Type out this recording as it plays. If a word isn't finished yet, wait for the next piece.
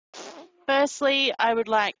Firstly, I would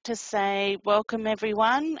like to say welcome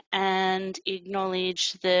everyone and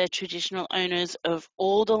acknowledge the traditional owners of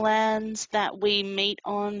all the lands that we meet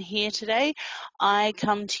on here today. I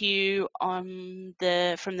come to you from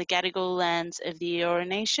the Gadigal lands of the Eora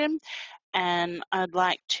Nation, and I'd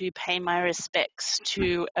like to pay my respects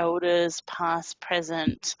to elders past,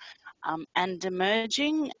 present, and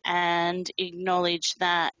emerging, and acknowledge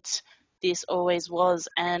that this always was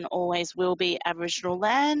and always will be Aboriginal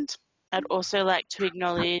land. I'd also like to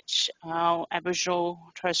acknowledge our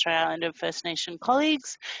Aboriginal Torres Strait Islander First Nation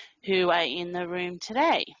colleagues who are in the room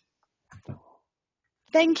today.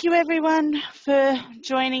 Thank you everyone for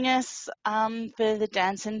joining us for the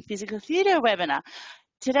Dance and Physical Theatre webinar.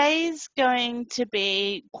 Today's going to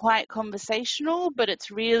be quite conversational, but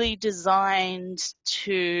it's really designed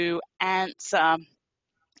to answer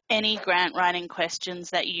any grant writing questions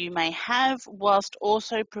that you may have, whilst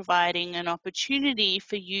also providing an opportunity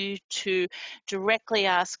for you to directly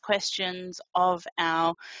ask questions of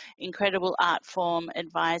our incredible Artform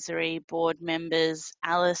advisory board members,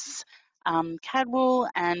 Alice Cadwell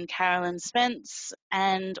and Carolyn Spence,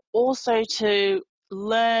 and also to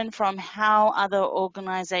learn from how other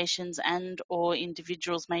organisations and or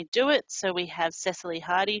individuals may do it. So we have Cecily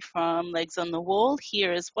Hardy from Legs on the Wall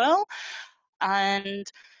here as well. And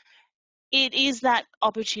it is that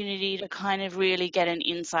opportunity to kind of really get an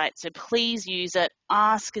insight. So please use it.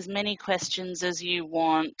 Ask as many questions as you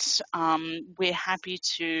want. We're happy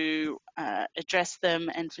to address them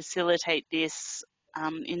and facilitate this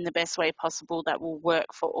in the best way possible that will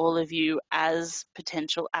work for all of you as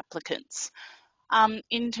potential applicants.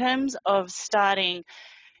 In terms of starting,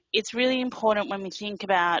 it's really important when we think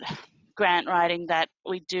about grant writing that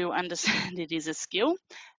we do understand it is a skill.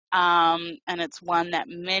 And it's one that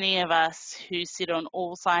many of us who sit on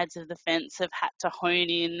all sides of the fence have had to hone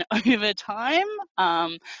in over time,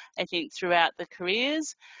 I think throughout the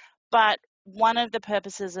careers. But one of the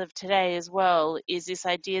purposes of today as well is this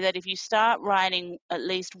idea that if you start writing at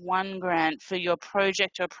least one grant for your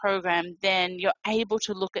project or program, then you're able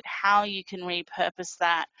to look at how you can repurpose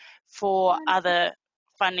that for other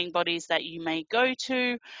funding bodies that you may go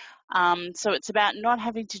to. So it's about not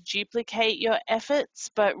having to duplicate your efforts,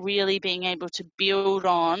 but really being able to build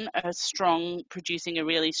on producing a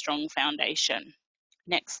really strong foundation.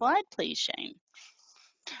 Next slide, please, Shane.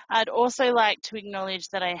 I'd also like to acknowledge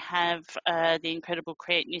that I have the incredible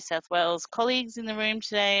Create New South Wales colleagues in the room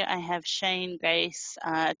today. I have Shane, Grace,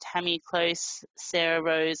 Tammy Close, Sarah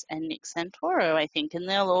Rose, and Nick Santoro, I think, and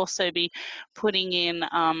they'll also be putting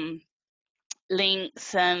in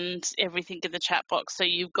links and everything in the chat box, so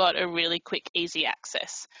you've got a really quick, easy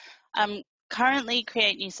access. Currently,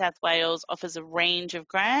 Create New South Wales offers a range of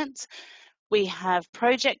grants. We have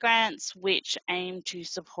project grants which aim to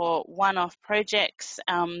support one-off projects.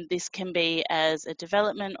 This can be as a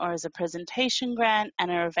development or as a presentation grant and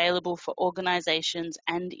are available for organisations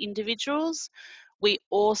and individuals. We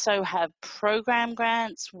also have program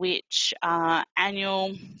grants, which are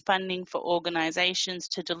annual funding for organisations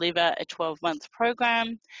to deliver a 12-month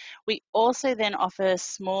program. We also then offer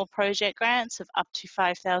small project grants of up to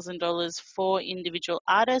 $5,000 for individual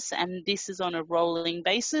artists, and this is on a rolling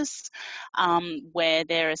basis where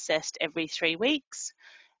they're assessed every 3 weeks.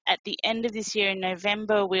 At the end of this year in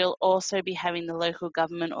November, we'll also be having the Local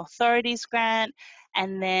Government Authorities grant,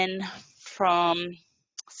 and then from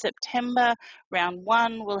September, round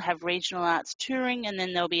 1, we'll have regional arts touring, and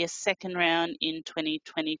then there'll be a second round in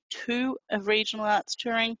 2022 of regional arts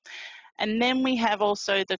touring. And then we have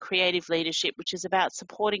also the creative leadership, which is about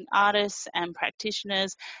supporting artists and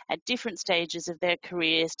practitioners at different stages of their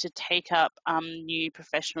careers to take up new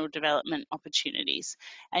professional development opportunities.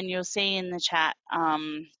 And you'll see in the chat,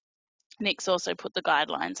 Nick's also put the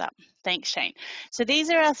guidelines up. Thanks, Shane. So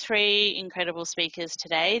these are our 3 incredible speakers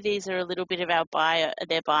today. These are a little bit of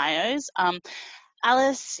their bios.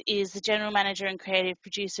 Alice is the General Manager and Creative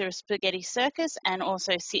Producer of Spaghetti Circus and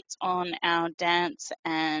also sits on our Dance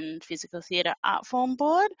and Physical Theatre Artform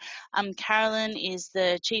Board. Carolyn is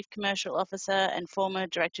the Chief Commercial Officer and former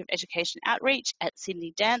Director of Education Outreach at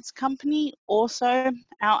Sydney Dance Company, also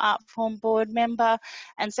our Artform Board member.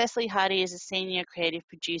 And Cecily Hardy is a Senior Creative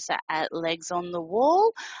Producer at Legs on the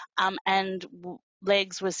Wall, and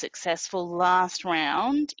Legs was successful last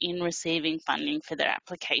round in receiving funding for their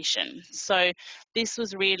application. So this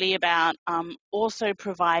was really about also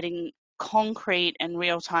providing concrete and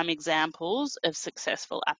real-time examples of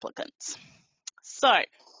successful applicants. So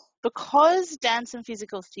because Dance and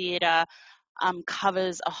Physical Theatre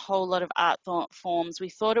covers a whole lot of art forms, we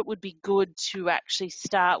thought it would be good to actually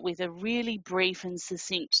start with a really brief and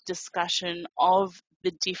succinct discussion of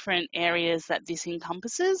the different areas that this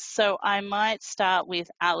encompasses. So I might start with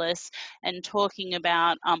Alice and talking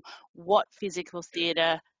about what physical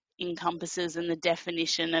theatre encompasses and the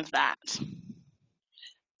definition of that.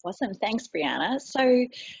 Awesome, thanks, Brianna. So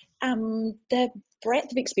the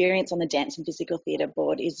breadth of experience on the Dance and Physical Theatre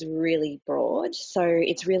Board is really broad. So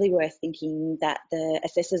it's really worth thinking that the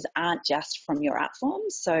assessors aren't just from your art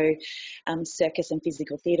forms. So circus and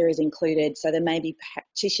physical theatre is included. So there may be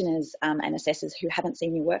practitioners and assessors who haven't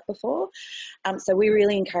seen your work before. So we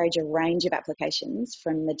really encourage a range of applications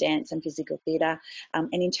from the dance and physical theatre.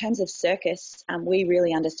 And in terms of circus, we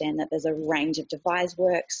really understand that there's a range of devised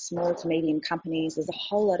works, small to medium companies. There's a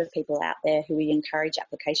whole lot of people out there who we encourage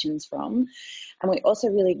applications from. And we also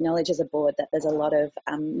really acknowledge as a board that there's a lot of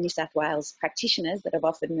New South Wales practitioners that have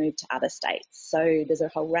often moved to other states. So there's a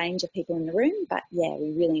whole range of people in the room, but yeah,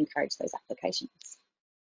 we really encourage those applications.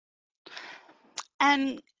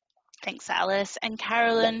 And thanks, Alice. And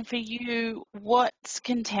Carolyn, for you, what's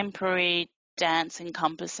contemporary dance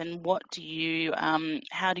encompass, and what do you,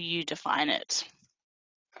 how do you define it?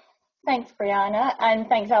 Thanks, Brianna, and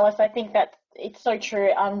thanks, Alice. I think that it's so true.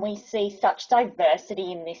 We see such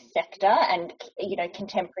diversity in this sector, and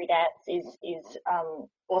contemporary dance is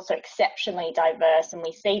also exceptionally diverse, and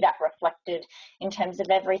we see that reflected in terms of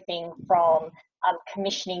everything from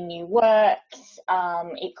commissioning new works.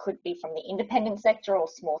 It could be from the independent sector or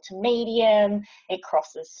small to medium. It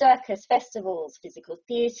crosses circus, festivals, physical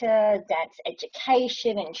theatre, dance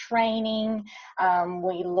education and training.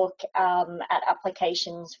 We look at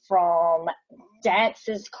applications from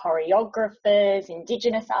dancers, choreographers,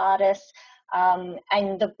 Indigenous artists,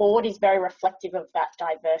 and the board is very reflective of that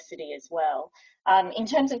diversity as well. In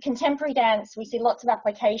terms of contemporary dance, we see lots of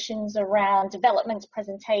applications around developments,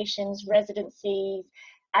 presentations, residencies,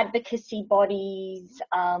 advocacy bodies,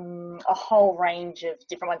 a whole range of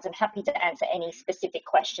different ones. I'm happy to answer any specific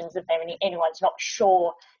questions if anyone's not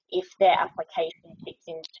sure if their application fits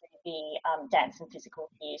into the dance and physical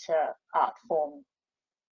theatre art form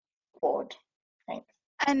board. Thanks.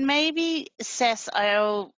 And maybe, Cess,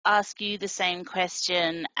 I'll ask you the same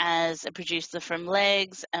question as a producer from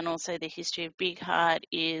Legs and also the history of Big Heart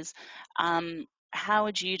is, how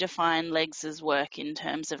would you define Legs' work in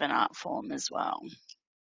terms of an art form as well?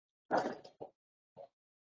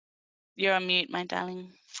 You're on mute, my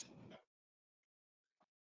darling.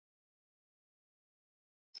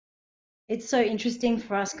 It's so interesting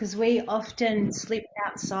for us because we often slip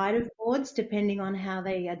outside of boards depending on how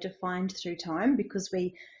they are defined through time, because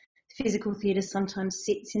physical theatre sometimes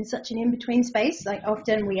sits in such an in-between space. Like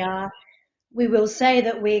often we will say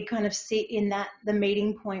that we kind of sit in the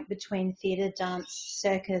meeting point between theatre, dance,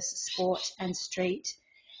 circus, sport and street.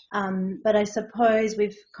 But I suppose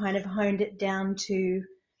we've kind of honed it down to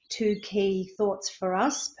two key thoughts for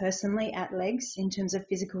us personally at Legs in terms of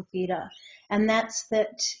physical theatre. And that's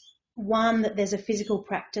that, one, that there's a physical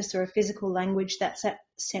practice or a physical language that's at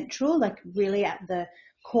central, like really at the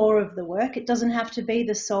core of the work. It doesn't have to be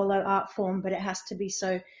the solo art form, but it has to be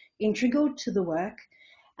so integral to the work.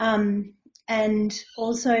 And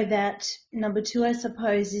also that number two, I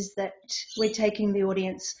suppose, is that we're taking the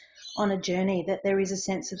audience on a journey, that there is a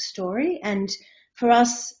sense of story. And for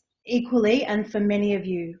us equally, and for many of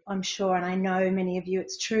you, I'm sure, and I know many of you,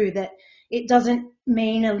 it's true that it doesn't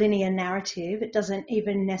mean a linear narrative. It doesn't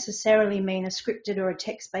even necessarily mean a scripted or a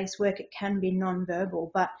text-based work. It can be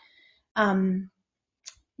non-verbal. But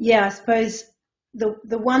yeah, I suppose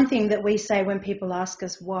the one thing that we say when people ask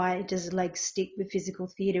us why does Legs stick with physical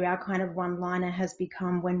theatre, our kind of one-liner has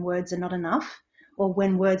become when words are not enough, or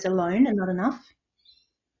when words alone are not enough.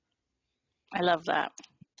 I love that.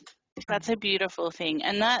 That's a beautiful thing.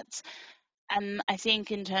 And I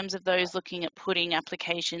think in terms of those looking at putting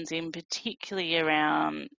applications in, particularly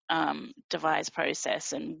around devised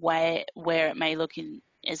process and where it may look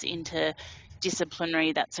as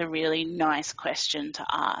interdisciplinary, that's a really nice question to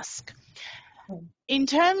ask. In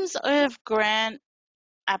terms of grant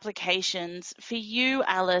applications, for you,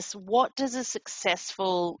 Alice, what does a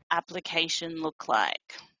successful application look like?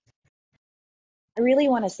 I really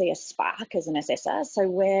want to see a spark as an assessor. So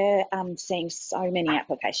we're seeing so many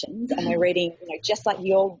applications, and we're reading, just like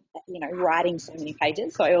you're, writing so many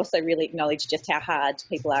pages. So I also really acknowledge just how hard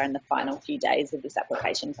people are in the final few days of this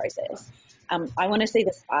application process. I want to see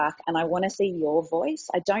the spark, and I want to see your voice.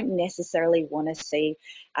 I don't necessarily want to see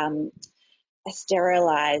a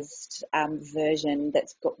sterilised version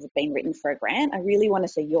that's been written for a grant. I really want to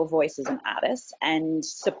see your voice as an artist and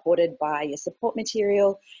supported by your support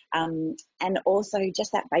material, and also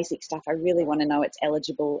just that basic stuff. I really want to know it's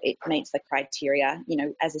eligible, it meets the criteria.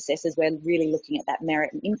 As assessors, we're really looking at that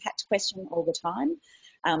merit and impact question all the time.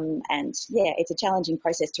 And yeah, it's a challenging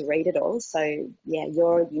process to read it all. So yeah,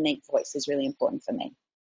 your unique voice is really important for me.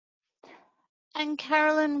 And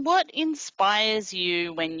Carolyn, what inspires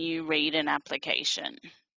you when you read an application?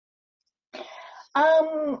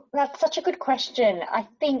 That's such a good question. I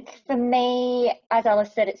think for me, as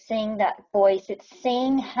Alice said, it's seeing that voice, it's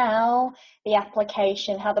seeing how the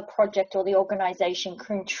application, how the project or the organisation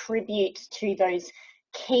contributes to those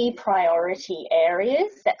key priority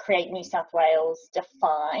areas that Create New South Wales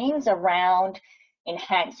defines around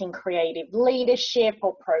enhancing creative leadership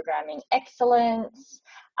or programming excellence,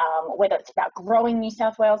 whether it's about growing New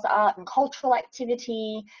South Wales art and cultural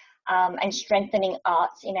activity, and strengthening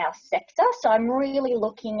arts in our sector. So I'm really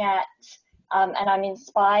looking at and I'm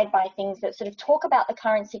inspired by things that sort of talk about the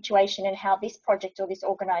current situation and how this project or this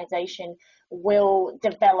organisation will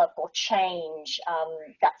develop or change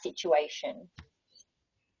that situation.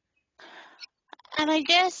 And I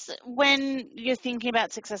guess when you're thinking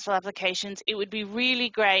about successful applications, it would be really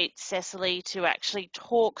great, Cecily, to actually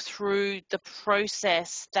talk through the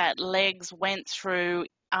process that Legs went through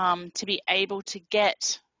to be able to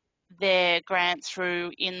get their grant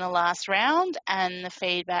through in the last round and the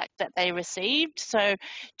feedback that they received. So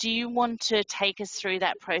do you want to take us through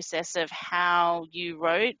that process of how you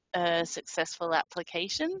wrote a successful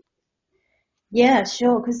application? Yeah,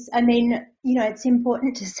 sure. Because I mean, it's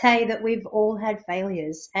important to say that we've all had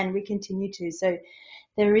failures and we continue to. So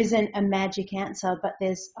there isn't a magic answer, but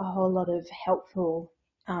there's a whole lot of helpful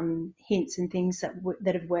hints and things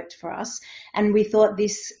that have worked for us. And we thought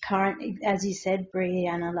this current, as you said,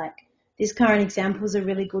 Brianna, like this current example is a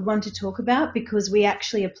really good one to talk about because we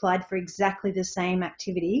actually applied for exactly the same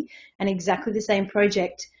activity and exactly the same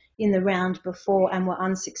project in the round before and were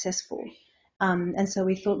unsuccessful. And so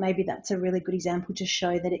we thought maybe that's a really good example to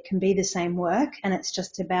show that it can be the same work and it's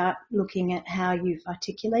just about looking at how you've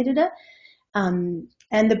articulated it.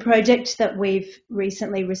 And the project that we've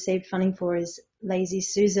recently received funding for is Lazy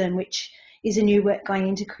Susan, which is a new work going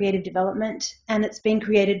into creative development. And it's been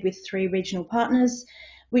created with 3 regional partners,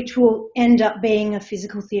 which will end up being a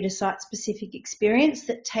physical theatre site-specific experience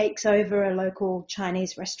that takes over a local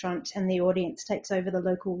Chinese restaurant and the audience takes over the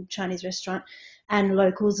local Chinese restaurant and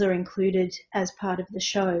locals are included as part of the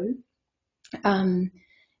show. And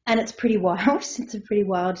it's pretty wild. It's a pretty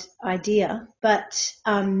wild idea. But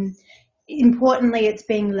importantly, it's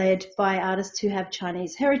being led by artists who have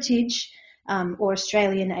Chinese heritage or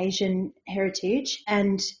Australian Asian heritage.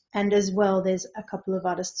 And as well, there's a couple of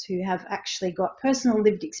artists who have actually got personal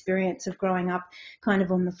lived experience of growing up kind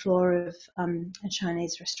of on the floor of a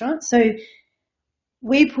Chinese restaurant. So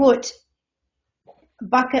we put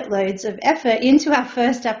bucket loads of effort into our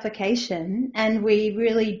first application and we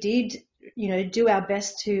really did, do our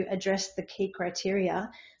best to address the key criteria,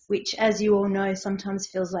 which, as you all know, sometimes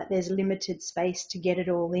feels like there's limited space to get it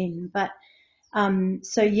all in. But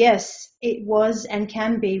so yes, it was and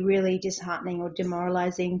can be really disheartening or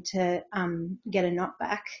demoralizing to get a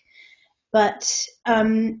knockback. But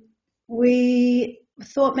we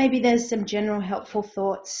thought maybe there's some general helpful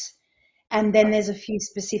thoughts and then there's a few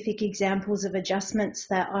specific examples of adjustments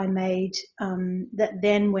that I made that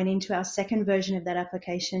then went into our second version of that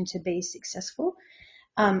application to be successful.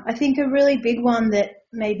 I think a really big one that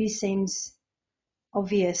maybe seems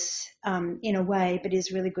obvious in a way, but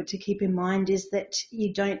is really good to keep in mind is that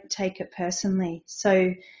you don't take it personally.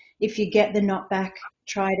 So if you get the knockback,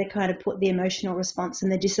 try to kind of put the emotional response and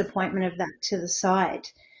the disappointment of that to the side.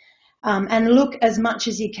 And look as much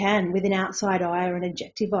as you can with an outside eye or an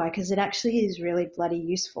objective eye because it actually is really bloody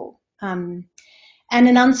useful. And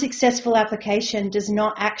an unsuccessful application does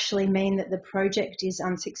not actually mean that the project is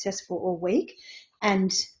unsuccessful or weak.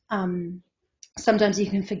 And sometimes you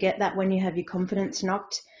can forget that when you have your confidence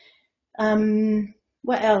knocked.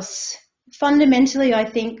 What else? Fundamentally, I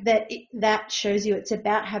think that that shows you it's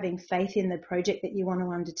about having faith in the project that you want to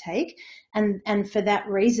undertake. And for that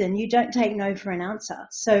reason, you don't take no for an answer.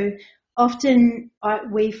 So often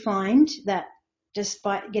we find that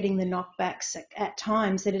despite getting the knockbacks at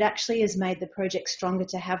times, that it actually has made the project stronger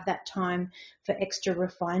to have that time for extra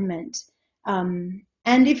refinement.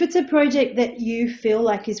 And if it's a project that you feel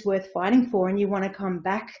like is worth fighting for and you want to come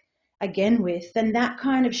back again with, then that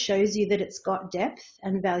kind of shows you that it's got depth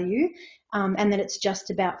and value and that it's just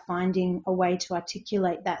about finding a way to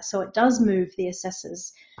articulate that. So it does move the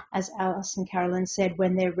assessors, as Alice and Carolyn said,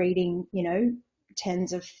 when they're reading,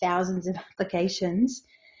 tens of thousands of applications.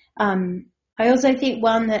 I also think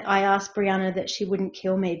one that I asked Brianna that she wouldn't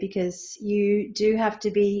kill me because you do have to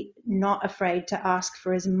be not afraid to ask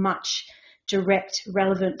for as much direct,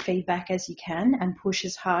 relevant feedback as you can and push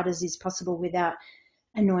as hard as is possible without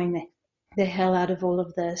annoying the hell out of all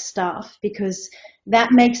of the staff, because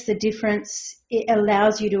that makes the difference. It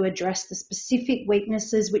allows you to address the specific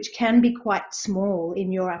weaknesses, which can be quite small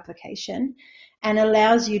in your application, and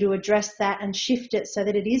allows you to address that and shift it so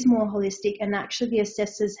that it is more holistic, and actually the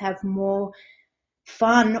assessors have more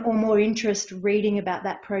fun or more interest reading about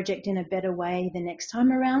that project in a better way the next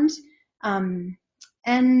time around.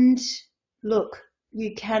 And look,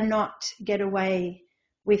 you cannot get away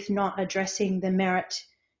with not addressing the merit,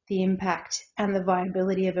 the impact, and the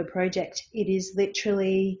viability of a project. It is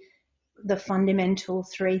literally the fundamental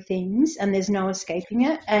three things, and there's no escaping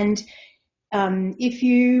it. And if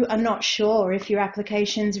you are not sure if your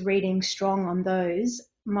application's reading strong on those,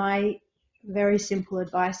 my very simple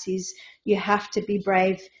advice is you have to be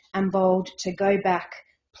brave and bold to go back,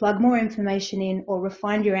 plug more information in, or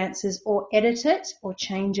refine your answers, or edit it or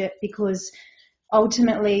change it, because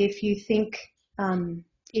ultimately if you think,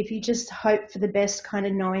 if you just hope for the best, kind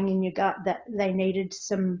of knowing in your gut that they needed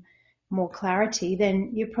some more clarity, then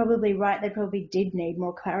you're probably right, they probably did need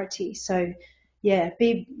more clarity. So yeah,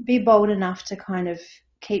 be bold enough to kind of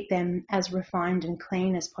keep them as refined and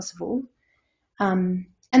clean as possible.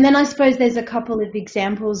 And then I suppose there's a couple of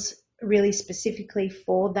examples really specifically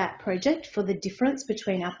for that project, for the difference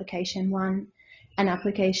between application 1 and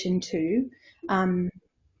application 2.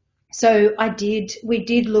 So we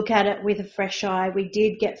did look at it with a fresh eye. We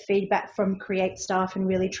did get feedback from Create staff and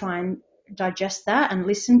really try and digest that and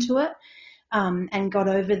listen to it, and got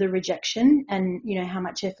over the rejection and, you know, how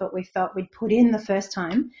much effort we felt we'd put in the first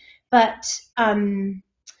time. But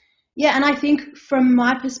yeah, and I think from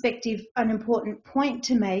my perspective, an important point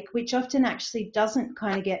to make, which often actually doesn't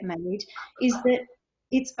kind of get made, is that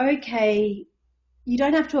it's okay. You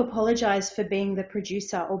don't have to apologize for being the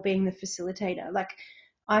producer or being the facilitator. Like,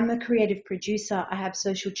 I'm a creative producer. I have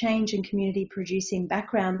social change and community producing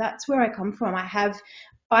background. That's where I come from.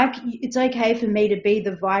 It's okay for me to be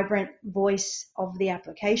the vibrant voice of the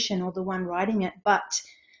application or the one writing it, but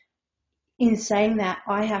in saying that,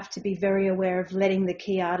 I have to be very aware of letting the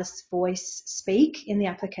key artist's voice speak in the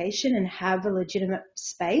application and have a legitimate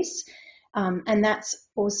space. And that's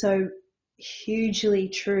also hugely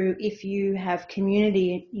true if you have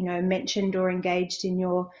community, you know, mentioned or engaged in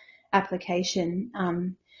your application,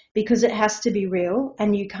 because it has to be real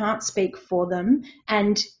and you can't speak for them.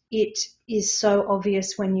 And it is so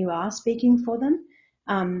obvious when you are speaking for them.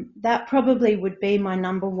 That probably would be my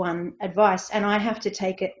number one advice, and I have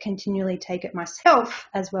to continually take it myself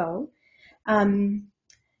as well. And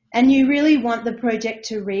you really want the project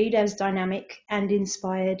to read as dynamic and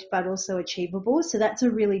inspired, but also achievable. So that's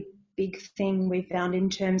a really big thing we found in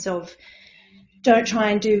terms of, don't try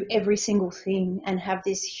and do every single thing and have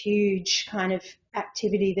this huge kind of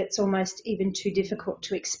activity that's almost even too difficult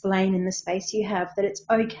to explain in the space you have, that it's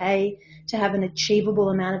okay to have an achievable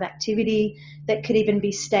amount of activity that could even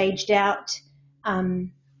be staged out,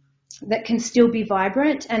 that can still be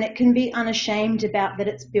vibrant, and it can be unashamed about that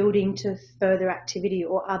it's building to further activity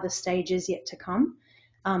or other stages yet to come.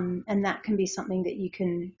 And that can be something that you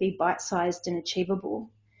can be bite-sized and achievable.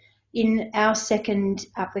 In our second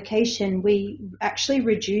application, we actually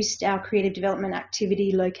reduced our creative development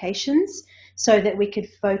activity locations so that we could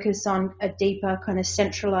focus on a deeper kind of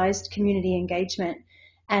centralised community engagement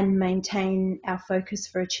and maintain our focus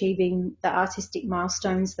for achieving the artistic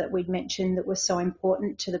milestones that we'd mentioned that were so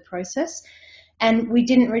important to the process. And we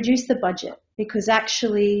didn't reduce the budget, because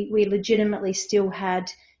actually we legitimately still had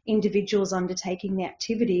individuals undertaking the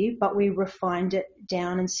activity, but we refined it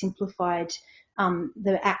down and simplified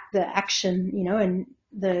the action, you know, and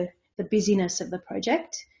the busyness of the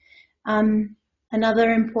project.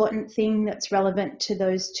 Another important thing that's relevant to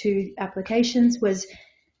those two applications was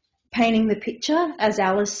painting the picture, as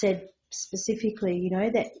Alice said specifically, you know,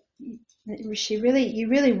 that you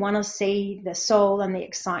really want to see the soul and the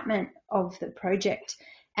excitement of the project,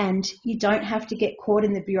 and you don't have to get caught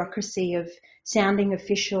in the bureaucracy of sounding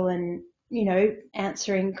official and, you know,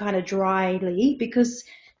 answering kind of dryly, because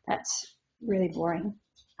that's really boring.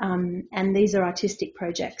 And these are artistic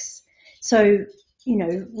projects. So, you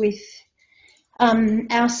know, with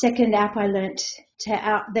our second app, I learnt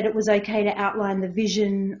that it was okay to outline the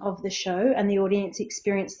vision of the show and the audience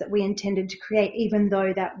experience that we intended to create, even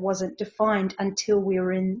though that wasn't defined until we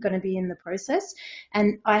were going to be in the process.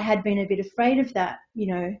 And I had been a bit afraid of that, you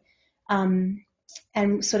know,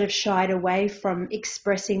 and sort of shied away from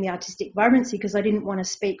expressing the artistic vibrancy because I didn't want to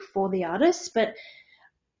speak for the artists. But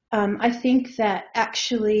I think that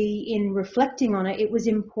actually in reflecting on it, it was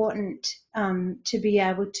important to be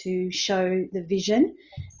able to show the vision,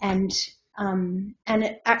 and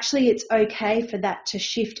it's okay for that to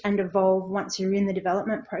shift and evolve once you're in the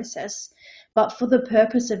development process. But for the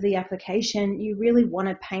purpose of the application, you really want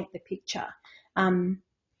to paint the picture. And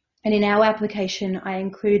in our application, I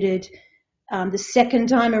included, the second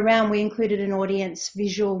time around, we included an audience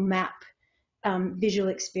visual map, visual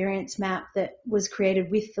experience map that was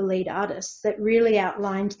created with the lead artists that really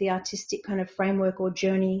outlined the artistic kind of framework or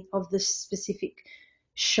journey of the specific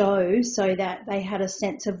show, so that they had a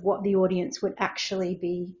sense of what the audience would actually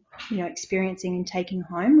be, experiencing and taking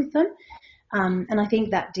home with them. And I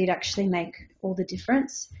think that did actually make all the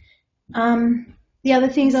difference. The other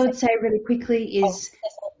things I would say really quickly is...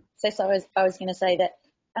 So I was going to say that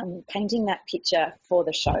painting that picture for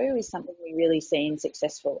the show is something we really see in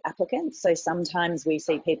successful applicants. So sometimes we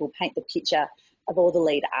see people paint the picture of all the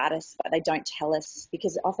lead artists, but they don't tell us,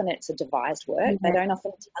 because often it's a devised work. Yeah. They don't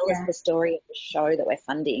often tell us the story of the show that we're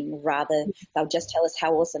funding. Rather, they'll just tell us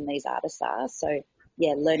how awesome these artists are. So,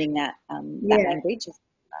 yeah, learning that language is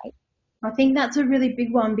great. I think that's a really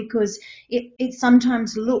big one, because it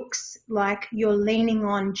sometimes looks like you're leaning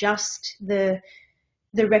on just the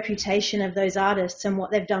reputation of those artists and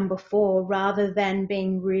what they've done before, rather than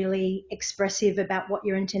being really expressive about what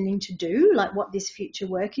you're intending to do, like what this future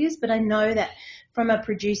work is. But I know that from a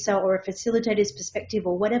producer or a facilitator's perspective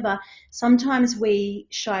or whatever, sometimes we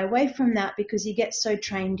shy away from that because you get so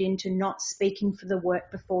trained into not speaking for the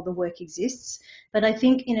work before the work exists. But I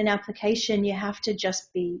think in an application, you have to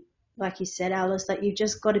just be, like you said, Alice, that you've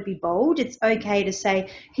just got to be bold. It's okay to say,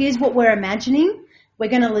 here's what we're imagining. We're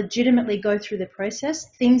going to legitimately go through the process.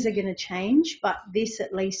 Things are going to change, but this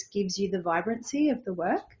at least gives you the vibrancy of the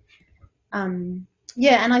work. And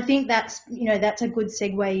I think that's a good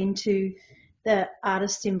segue into the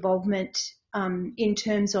artist involvement, in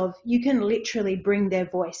terms of you can literally bring their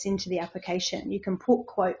voice into the application. You can put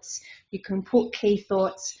quotes, you can put key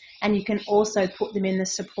thoughts, and you can also put them in the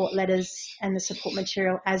support letters and the support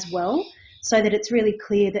material as well, so that it's really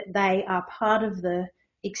clear that they are part of the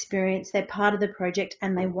experience, they're part of the project,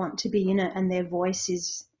 and they want to be in it, and their voice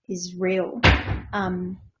is real.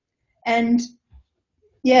 I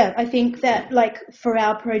think that, like, for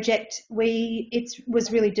our project, it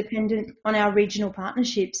was really dependent on our regional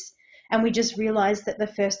partnerships, and we just realised that the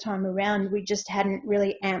first time around we just hadn't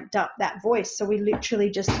really amped up that voice, so we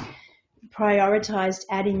literally just prioritised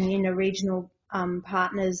adding in a regional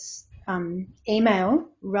partner's email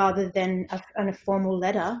rather than a formal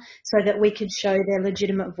letter, so that we could show their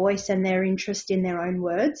legitimate voice and their interest in their own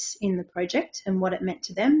words in the project and what it meant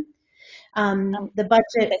to them. The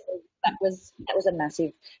budget... That was a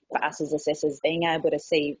massive for us as assessors, being able to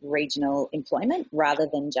see regional employment rather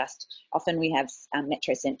than just, often we have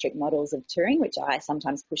metrocentric models of touring, which I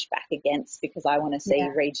sometimes push back against, because I want to see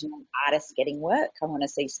regional artists getting work. I want to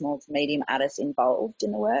see small to medium artists involved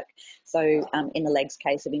in the work. So in the Legs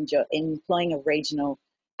case of employing a regional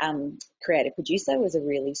creative producer was a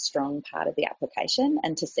really strong part of the application,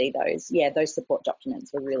 and to see those support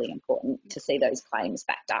documents were really important, to see those claims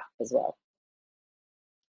backed up as well.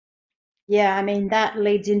 Yeah, I mean, that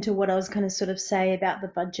leads into what I was going to sort of say about the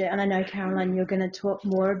budget. And I know, Caroline, you're going to talk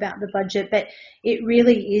more about the budget, but it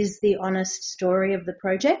really is the honest story of the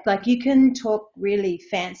project. Like, you can talk really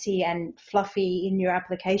fancy and fluffy in your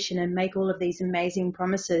application and make all of these amazing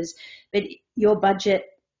promises, but your budget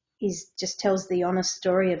just tells the honest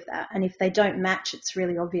story of that. And if they don't match, it's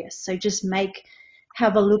really obvious. So just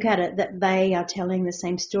have a look at it that they are telling the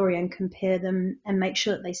same story, and compare them and make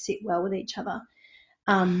sure that they sit well with each other.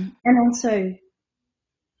 And also,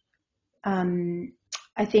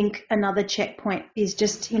 I think another checkpoint is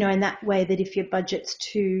just, in that way, that if your budget's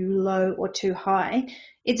too low or too high,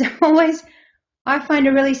 it's always, I find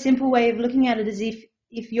a really simple way of looking at it as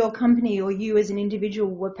if your company or you as an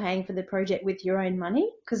individual were paying for the project with your own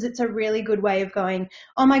money, because it's a really good way of going,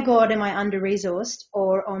 oh my God, am I under-resourced?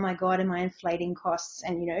 Or, oh my God, am I inflating costs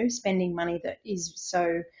and, spending money that is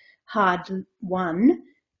so hard won?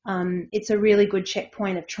 It's a really good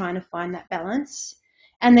checkpoint of trying to find that balance.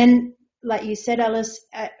 And then, like you said, Alice,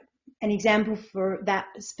 an example for that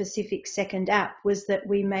specific second app was that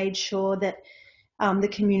we made sure that the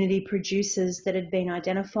community producers that had been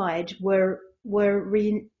identified were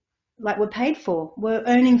paid for, were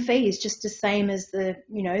earning fees just the same as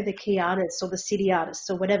the key artists or the city artists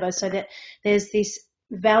or whatever, so that there's this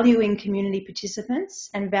valuing community participants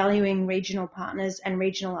and valuing regional partners and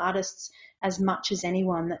regional artists as much as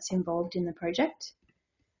anyone that's involved in the project.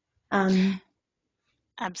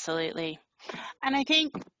 Absolutely. And I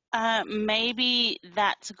think maybe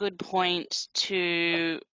that's a good point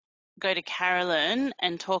to go to Carolyn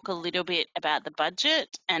and talk a little bit about the budget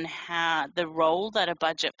and how the role that a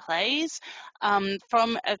budget plays.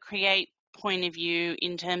 From a Create point of view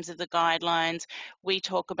in terms of the guidelines, we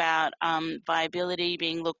talk about viability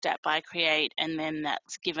being looked at by Create, and then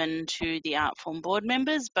that's given to the Artform board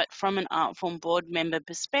members. But from an Artform board member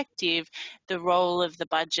perspective, the role of the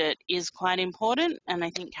budget is quite important, and I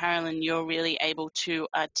think, Carolyn, you're really able to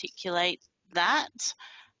articulate that.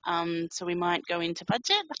 So we might go into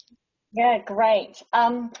budget. Yeah, great.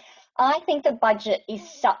 I think the budget is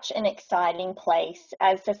such an exciting place,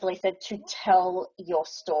 as Cecily said, to tell your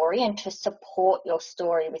story and to support your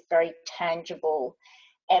story with very tangible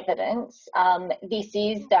evidence. This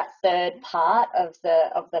is that third part of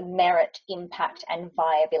the merit, impact, and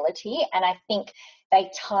viability, and I think they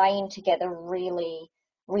tie in together really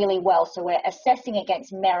well. So we're assessing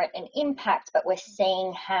against merit and impact, but we're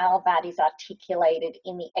seeing how that is articulated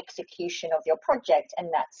in the execution of your project, and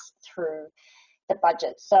that's through the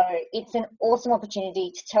budget. So it's an awesome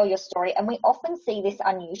opportunity to tell your story, and we often see this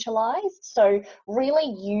unutilized. So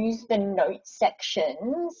really use the note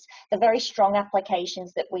sections, the very strong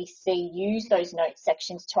applications that we see use those note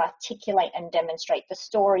sections to articulate and demonstrate the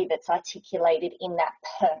story that's articulated in that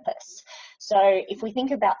purpose. So if we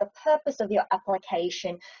think about the purpose of your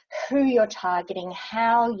application, who you're targeting,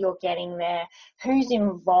 how you're getting there, who's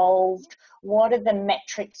involved, what are the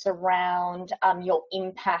metrics around your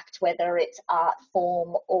impact, whether it's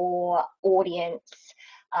Artform or audience,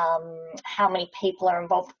 how many people are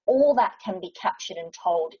involved, all that can be captured and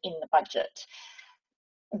told in the budget.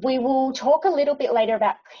 We will talk a little bit later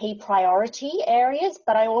about key priority areas,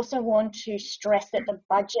 but I also want to stress that the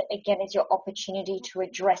budget, again, is your opportunity to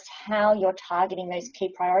address how you're targeting those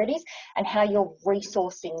key priorities and how you're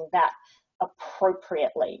resourcing that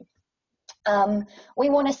appropriately. We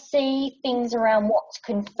want to see things around what's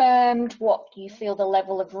confirmed, what you feel the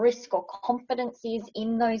level of risk or confidence is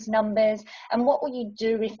in those numbers, and what will you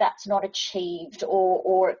do if that's not achieved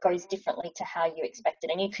or it goes differently to how you expected.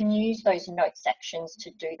 And you can use those note sections to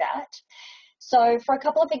do that. So for a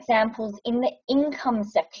couple of examples, in the income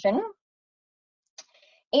section,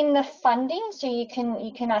 in the funding, so you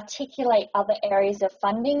can articulate other areas of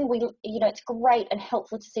funding. It's great and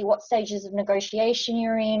helpful to see what stages of negotiation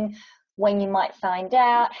you're in, when you might find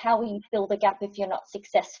out, how will you fill the gap if you're not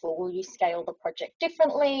successful? Will you scale the project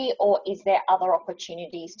differently, or is there other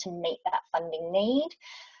opportunities to meet that funding need?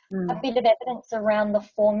 A bit of evidence around the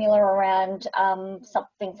formula around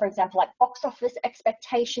something, for example, like box office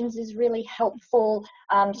expectations is really helpful.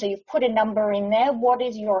 So you've put a number in there. What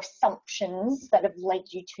is your assumptions that have led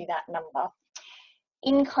you to that number?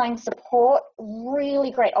 In-kind support, really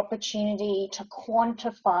great opportunity to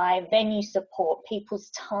quantify venue support, people's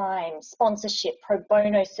time, sponsorship, pro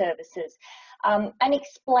bono services, and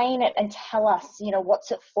explain it and tell us, what's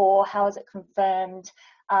it for, how is it confirmed,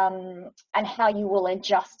 and how you will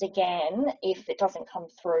adjust again if it doesn't come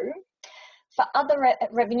through. For other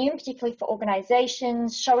revenue, particularly for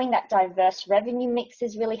organisations, showing that diverse revenue mix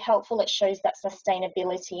is really helpful. It shows that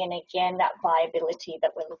sustainability and, again, that viability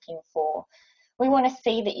that we're looking for. We want to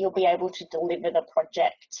see that you'll be able to deliver the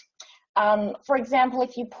project. For example,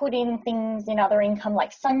 if you put in things in other income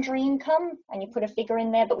like sundry income and you put a figure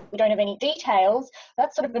in there but we don't have any details,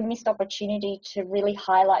 that's sort of a missed opportunity to really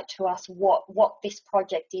highlight to us what this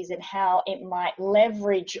project is and how it might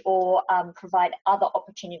leverage or provide other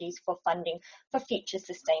opportunities for funding for future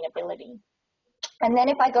sustainability. And then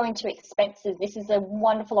if I go into expenses, this is a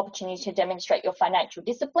wonderful opportunity to demonstrate your financial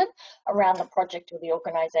discipline around the project or the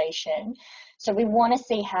organisation. So we want to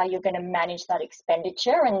see how you're going to manage that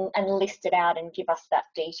expenditure and list it out and give us that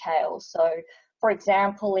detail. So, for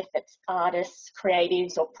example, if it's artists,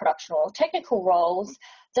 creatives or production or technical roles,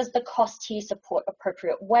 does the cost here support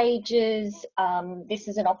appropriate wages? This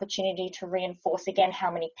is an opportunity to reinforce again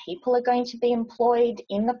how many people are going to be employed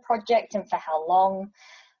in the project and for how long.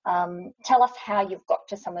 Tell us how you've got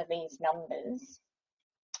to some of these numbers.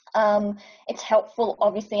 It's helpful,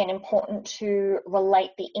 obviously, and important to relate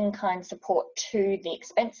the in-kind support to the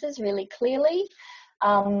expenses really clearly.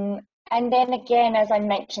 And then again, as I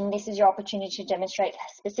mentioned, this is your opportunity to demonstrate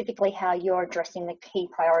specifically how you're addressing the key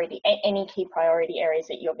priority, any key priority areas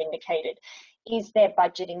that you've indicated. Is there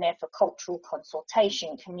budget in there for cultural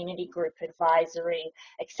consultation, community group advisory,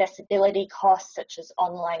 accessibility costs such as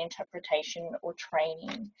online interpretation or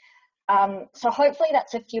training? So hopefully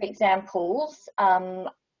that's a few examples.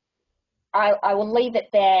 I will leave it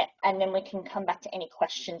there and then we can come back to any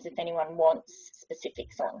questions if anyone wants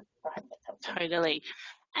specifics on. I hope that's helpful. Totally.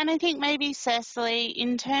 And I think maybe, Cecily,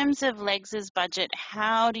 in terms of Legs's budget,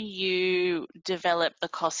 how do you develop the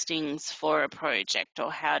costings for a project, or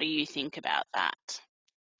how do you think about that?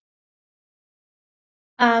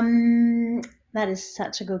 That is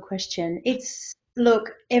such a good question. It's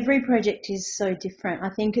Look, every project is so different. I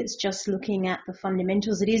think it's just looking at the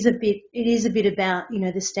fundamentals. It is a bit about,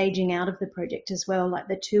 the staging out of the project as well. Like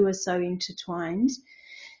the two are so intertwined.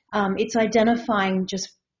 It's identifying just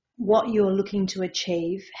what you're looking to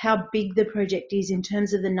achieve, how big the project is in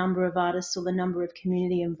terms of the number of artists or the number of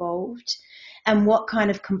community involved, and what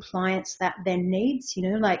kind of compliance that then needs.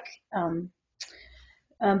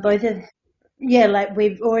 Both of Yeah, like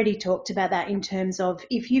we've already talked about that in terms of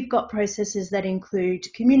if you've got processes that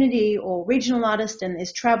include community or regional artists and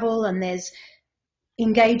there's travel and there's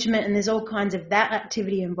engagement and there's all kinds of that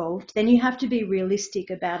activity involved, then you have to be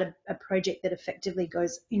realistic about a project that effectively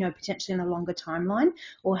goes, potentially in a longer timeline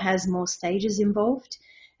or has more stages involved.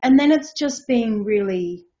 And then it's just being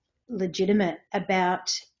really legitimate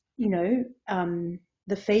about,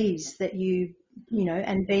 the fees that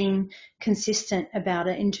and being consistent about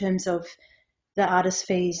it in terms of the artist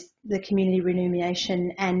fees, the community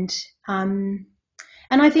remuneration, and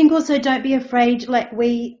I think also don't be afraid.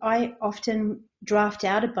 I often draft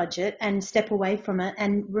out a budget and step away from it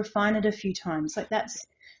and refine it a few times. Like that's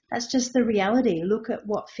just the reality. Look at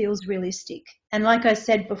what feels realistic. And like I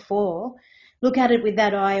said before, look at it with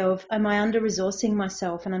that eye of, am I under-resourcing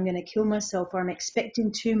myself and I'm going to kill myself, or I'm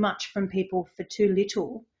expecting too much from people for too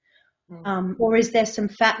little? Or is there some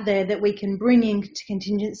fat there that we can bring into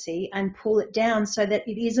contingency and pull it down so that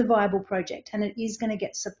it is a viable project and it is going to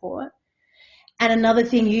get support? And another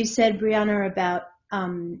thing you said, Brianna, about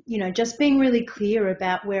just being really clear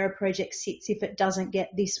about where a project sits if it doesn't get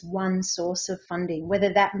this one source of funding,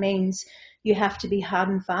 whether that means you have to be hard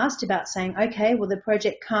and fast about saying, okay, well, the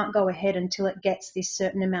project can't go ahead until it gets this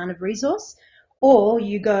certain amount of resource, or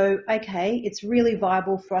you go, okay, it's really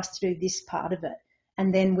viable for us to do this part of it,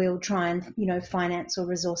 and then we'll try and, finance or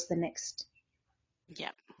resource the next. Yeah.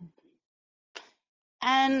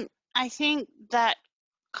 And I think that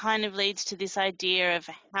kind of leads to this idea of,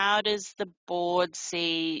 how does the board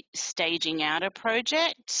see staging out a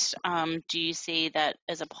project? Do you see that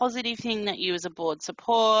as a positive thing that you as a board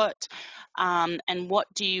support? And what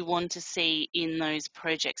do you want to see in those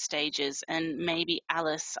project stages? And maybe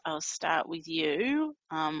Alice, I'll start with you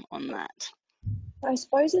on that. I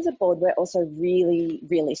suppose as a board, we're also really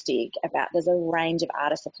realistic about there's a range of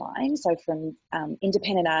artists applying. So from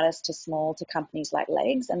independent artists to small to companies like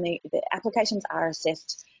Legs, and the applications are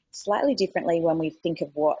assessed slightly differently when we think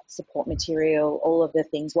of what support material, all of the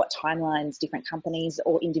things, what timelines different companies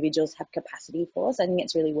or individuals have capacity for. So I think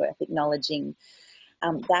it's really worth acknowledging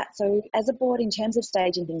that. So as a board, in terms of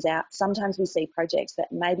staging things out, sometimes we see projects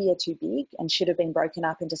that maybe are too big and should have been broken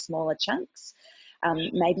up into smaller chunks.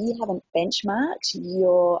 Maybe you haven't benchmarked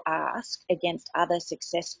your ask against other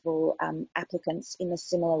successful applicants in a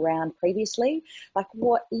similar round previously.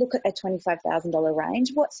 Look at a $25,000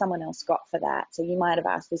 range, what someone else got for that. So you might have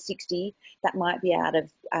asked for 60, that might be out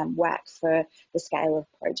of whack for the scale of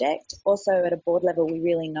project. Also at a board level, we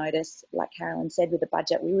really notice, like Carolyn said with the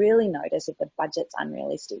budget, we really notice if the budget's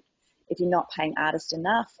unrealistic. If you're not paying artists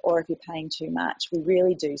enough or if you're paying too much, we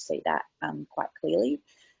really do see that quite clearly.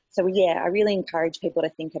 So I really encourage people to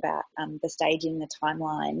think about the staging, the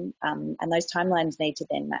timeline, and those timelines need to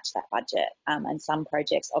then match that budget. And some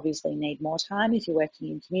projects obviously need more time if you're working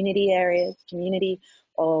in community,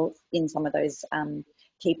 or in some of those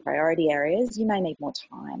key priority areas. You may need more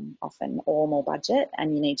time often, or more budget,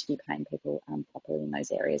 and you need to be paying people properly in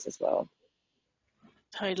those areas as well.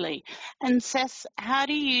 Totally. And Cess, how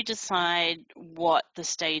do you decide what the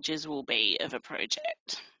stages will be of a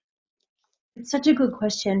project? It's such a good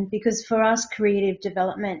question, because for us, creative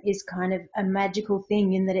development is kind of a magical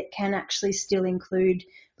thing in that it can actually still include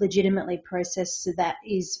legitimately process that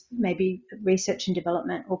is maybe research and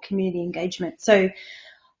development or community engagement. So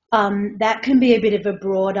that can be a bit of a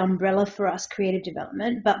broad umbrella for us, creative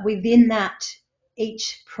development, but within that,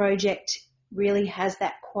 each project really has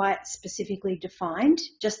that quite specifically defined,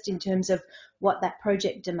 just in terms of what that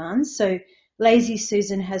project demands. So Lazy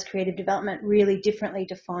Susan has creative development really differently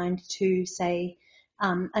defined to, say,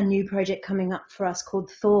 a new project coming up for us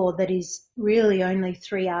called Thor, that is really only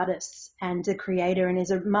 3 artists and a creator, and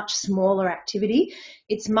is a much smaller activity.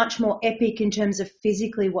 It's much more epic in terms of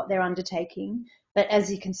physically what they're undertaking, but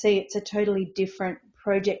as you can see, it's a totally different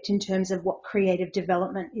project in terms of what creative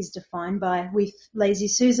development is defined by. With Lazy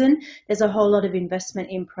Susan, there's a whole lot of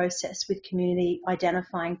investment in process with community,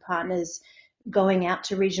 identifying partners, going out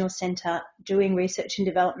to regional centre, doing research and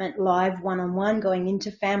development live one-on-one, going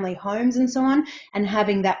into family homes and so on, and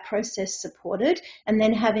having that process supported, and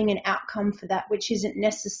then having an outcome for that, which isn't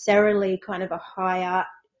necessarily kind of a high art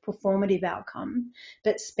performative outcome,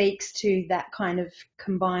 but speaks to that kind of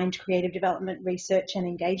combined creative development, research and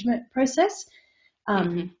engagement process.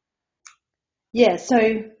 Yeah,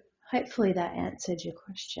 so hopefully that answered your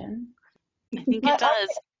question. I think it does.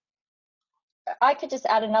 I could just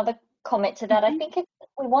add another comment to that. I think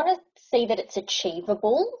we want to see that it's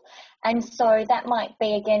achievable. And so that might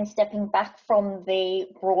be, again, stepping back from the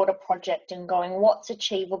broader project and going, what's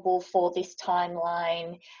achievable for this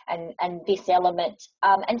timeline and this element?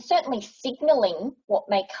 And certainly signalling what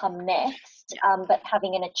may come next, but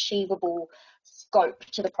having an achievable scope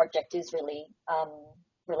to the project is really,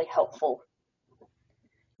 really helpful.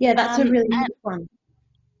 Yeah, that's a really good one.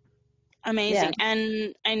 Amazing. Yeah.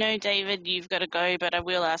 And I know, David, you've got to go, but I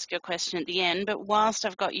will ask your question at the end. But whilst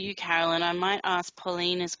I've got you, Carolyn, I might ask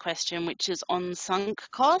Paulina's question, which is on sunk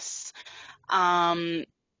costs,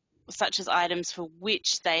 such as items for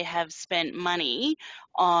which they have spent money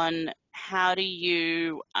on. How do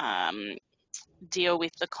you deal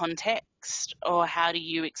with the context, or how do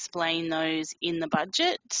you explain those in the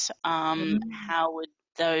budget? How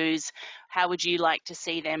would you like to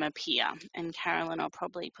see them appear? And Carolyn, I'll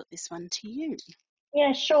probably put this one to you.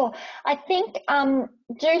 Yeah, sure. I think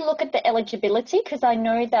do look at the eligibility, because I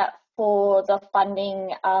know that for the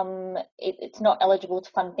funding, it's not eligible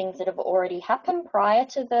to fund things that have already happened prior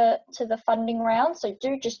to the funding round. So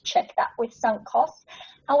do just check that with sunk costs.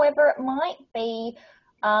 However, it might be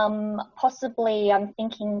possibly, I'm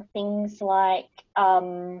thinking things like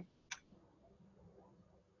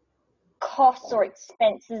costs or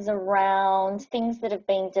expenses around things that have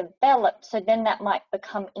been developed. So then that might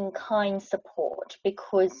become in-kind support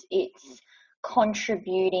because it's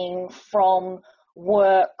contributing from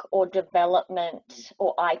work or development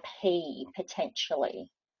or IP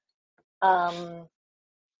potentially. Yeah,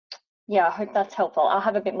 I hope that's helpful. I'll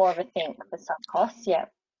have a bit more of a think for some costs, yeah.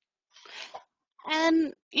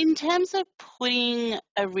 And in terms of putting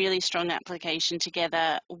a really strong application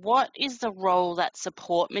together, what is the role that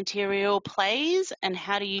support material plays and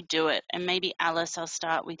how do you do it? And maybe Alice, I'll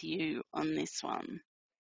start with you on this one.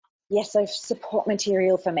 Yes, so support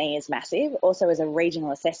material for me is massive. Also, as a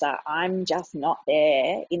regional assessor, I'm just not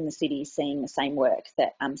there in the city seeing the same work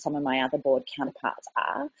that some of my other board counterparts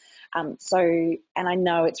are. And I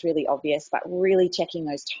know it's really obvious, but really checking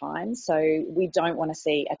those times. So we don't want to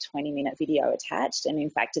see a 20-minute video attached. And in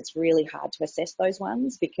fact, it's really hard to assess those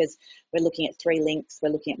ones because we're looking at 3 links,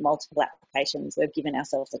 we're looking at multiple applications. We've given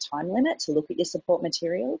ourselves a time limit to look at your support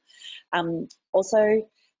material. Also,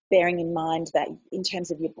 bearing in mind that in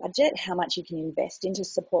terms of your budget, how much you can invest into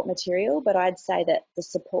support material. But I'd say that the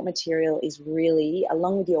support material is really,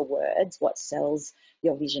 along with your words, what sells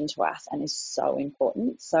your vision to us and is so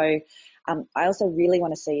important. So I also really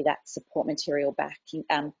want to see that support material back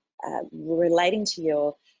relating to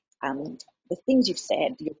your the things you've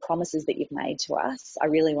said, your promises that you've made to us. I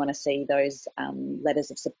really want to see those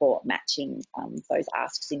letters of support matching those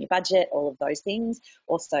asks in your budget, all of those things.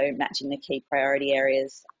 Also matching the key priority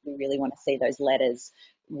areas. We really want to see those letters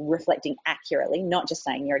reflecting accurately, not just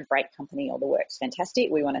saying you're a great company or the work's fantastic.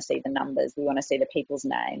 We want to see the numbers. We want to see the people's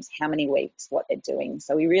names, how many weeks, what they're doing.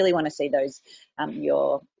 So we really want to see those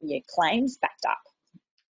your claims backed up.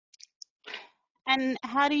 And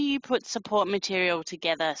how do you put support material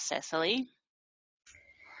together, Cecily?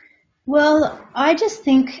 Well, I just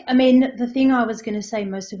think, I mean, the thing I was going to say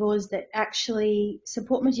most of all is that actually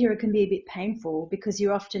support material can be a bit painful because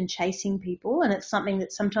you're often chasing people and it's something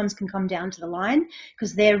that sometimes can come down to the line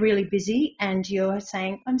because they're really busy and you're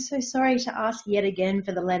saying, I'm so sorry to ask yet again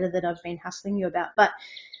for the letter that I've been hassling you about. But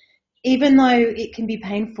even though it can be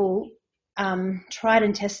painful, tried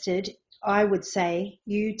and tested, I would say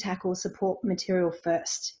you tackle support material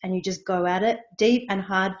first and you just go at it deep and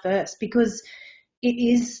hard first because it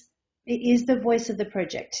is the voice of the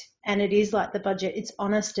project and it is like the budget. It's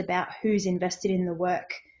honest about who's invested in the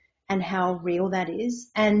work and how real that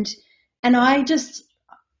is. And I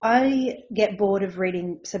get bored of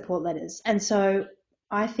reading support letters. And so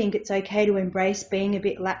I think it's okay to embrace being a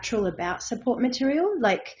bit lateral about support material.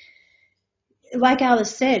 Like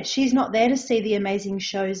Alice said, she's not there to see the amazing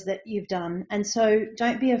shows that you've done. And so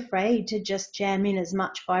don't be afraid to just jam in as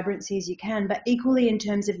much vibrancy as you can. But equally in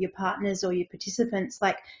terms of your partners or your participants,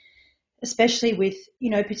 like especially with,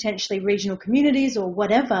 potentially regional communities or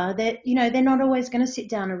whatever, that, they're not always going to sit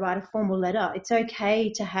down and write a formal letter. It's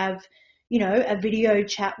okay to have, a video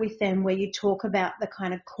chat with them where you talk about the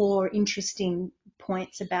kind of core interesting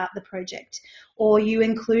points about the project, or you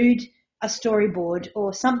include a storyboard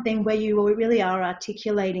or something where you really are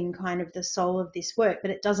articulating kind of the soul of this work,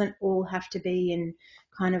 but it doesn't all have to be in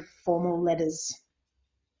kind of formal letters.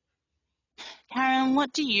 Karen,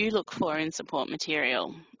 what do you look for in support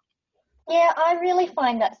material? Yeah, I really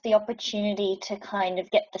find that's the opportunity to kind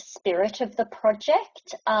of get the spirit of the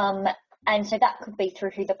project. And so that could be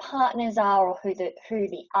through who the partners are or who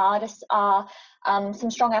the artists are.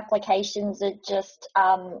 Some strong applications are just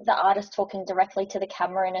the artist talking directly to the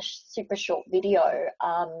camera in a super short video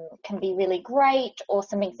can be really great, or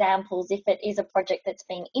some examples if it is a project that's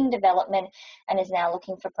been in development and is now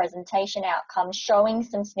looking for presentation outcomes, showing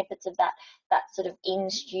some snippets of that sort of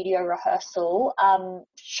in-studio rehearsal,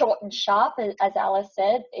 short and sharp, as Alice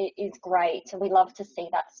said, it is great. So we love to see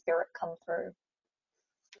that spirit come through.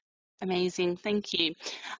 Amazing, thank you.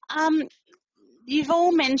 You've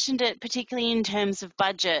all mentioned it, particularly in terms of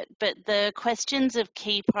budget, but the questions of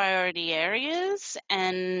key priority areas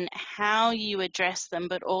and how you address them,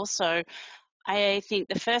 but also I think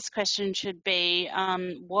the first question should be,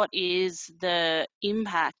 what is the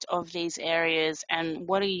impact of these areas and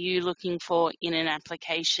what are you looking for in an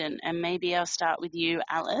application? And maybe I'll start with you,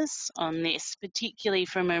 Alice, on this, particularly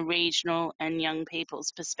from a regional and young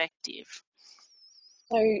people's perspective.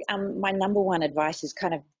 So my number one advice is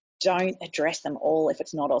kind of don't address them all if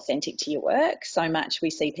it's not authentic to your work. So much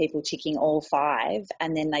we see people ticking all 5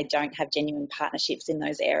 and then they don't have genuine partnerships in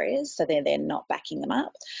those areas, so they're not backing them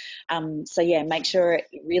up. So yeah, make sure it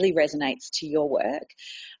really resonates to your work.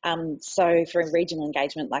 So for regional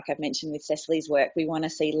engagement, like I've mentioned with Cecily's work, we want to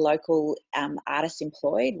see local artists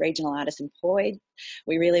employed, regional artists employed.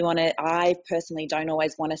 We really want to, I personally don't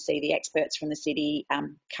always want to see the experts from the city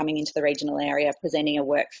coming into the regional area, presenting a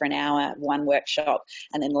work for an hour, one workshop,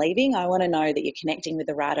 and then leaving. I want to know that you're connecting with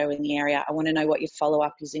the Rado in the area. I want to know what your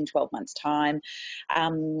follow-up is in 12 months' time.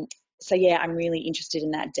 So yeah, I'm really interested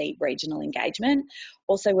in that deep regional engagement.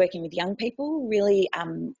 Also working with young people, really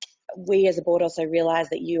we as a board also realise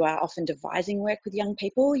that you are often devising work with young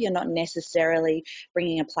people. You're not necessarily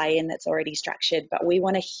bringing a play in that's already structured, but we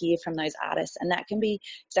want to hear from those artists. And that can be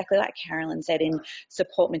exactly like Carolyn said in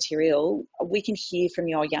support material. We can hear from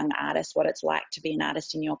your young artists what it's like to be an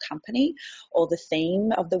artist in your company or the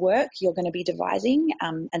theme of the work you're going to be devising.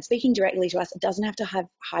 And speaking directly to us, it doesn't have to have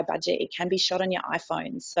high budget. It can be shot on your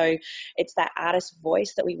iPhone. So it's that artist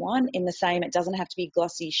voice that we want. In the same, it doesn't have to be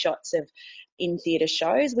glossy shots of in theatre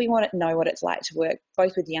shows. We want to know what it's like to work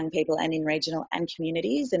both with young people and in regional and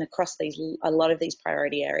communities and across a lot of these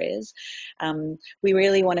priority areas. We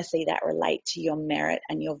really want to see that relate to your merit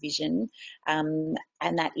and your vision and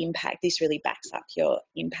that impact. This really backs up your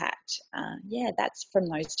impact. Yeah, that's from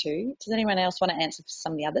those two. Does anyone else want to answer for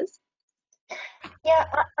some of the others? Yeah,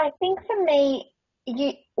 I think for me,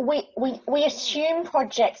 we assume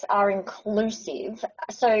projects are inclusive.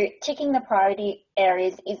 So ticking the priority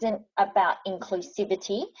areas isn't about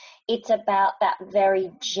inclusivity. It's about that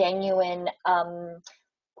very genuine,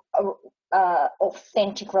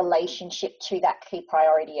 authentic relationship to that key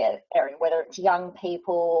priority area, whether it's young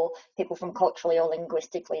people, people from culturally or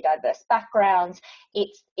linguistically diverse backgrounds.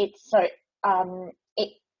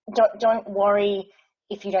 Don't worry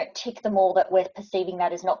if you don't tick them all that we're perceiving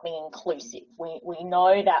that as not being inclusive. We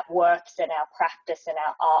know that works and our practice and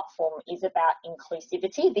our art form is about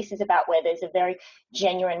inclusivity. This is about where there's a very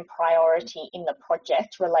genuine priority in the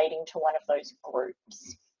project relating to one of those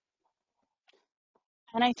groups.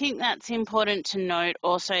 And I think that's important to note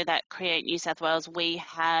also that Create New South Wales, we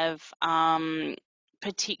have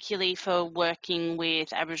particularly for working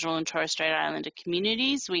with Aboriginal and Torres Strait Islander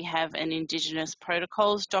communities, we have an Indigenous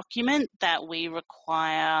protocols document that we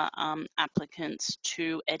require applicants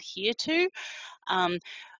to adhere to.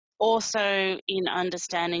 Also in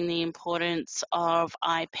understanding the importance of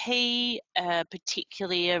IP,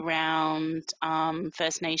 particularly around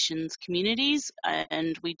First Nations communities,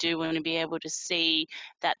 and we do want to be able to see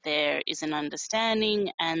that there is an understanding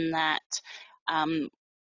and that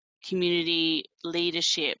community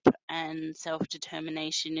leadership and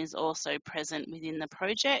self-determination is also present within the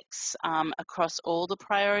projects across all the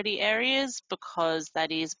priority areas, because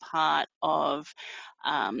that is part of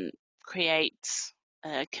Create's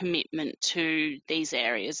commitment to these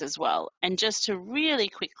areas as well. And just to really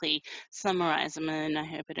quickly summarise them, and I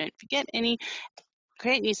hope I don't forget any,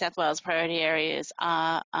 Create New South Wales priority areas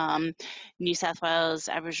are New South Wales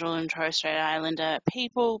Aboriginal and Torres Strait Islander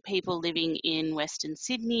people, people living in Western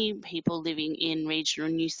Sydney, people living in regional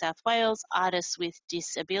New South Wales, artists with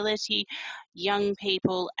disability, young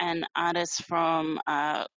people, and artists from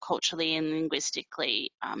culturally and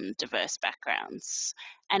linguistically diverse backgrounds.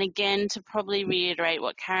 And again, to probably reiterate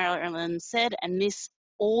what Carolyn said, and this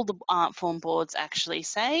all the art form boards actually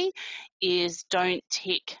say, is don't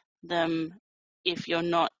tick them if you're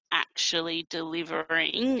not actually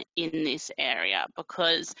delivering in this area,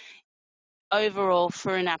 because overall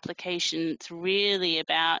for an application it's really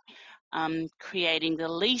about creating the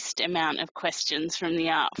least amount of questions from the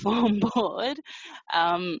Artform board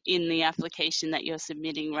in the application that you're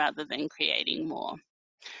submitting rather than creating more.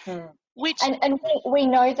 And we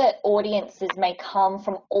know that audiences may come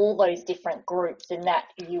from all those different groups and that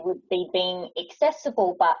you would be being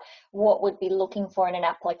accessible, but what we'd be looking for in an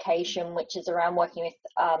application which is around working with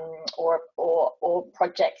or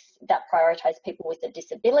projects that prioritise people with a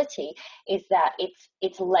disability is that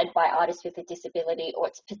it's led by artists with a disability, or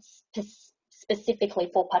it's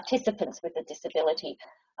specifically for participants with a disability.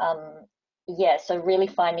 Yeah, so really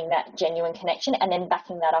finding that genuine connection and then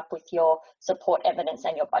backing that up with your support evidence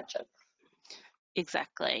and your budget.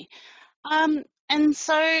 Exactly. And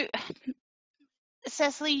so,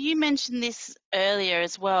 Cecily, you mentioned this earlier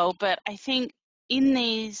as well, but I think in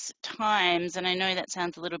these times, and I know that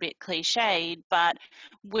sounds a little bit cliched, but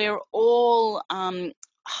we're all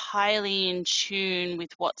highly in tune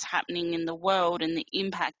with what's happening in the world and the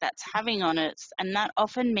impact that's having on us. And that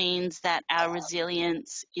often means that our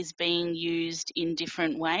resilience is being used in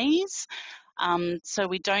different ways. So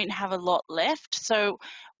we don't have a lot left. So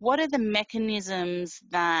what are the mechanisms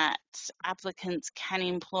that applicants can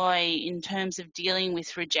employ in terms of dealing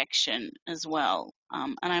with rejection as well?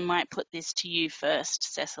 And I might put this to you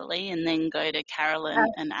first, Cecily, and then go to Carolyn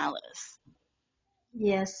and Alice.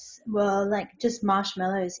 Yes, well, like just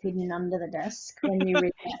marshmallows hidden under the desk when you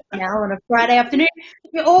read that email on a Friday afternoon.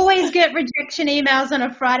 You always get rejection emails on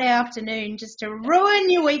a Friday afternoon just to ruin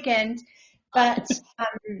your weekend. But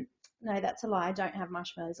no, that's a lie. I don't have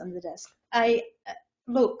marshmallows under the desk.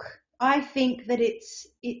 Look, I think that it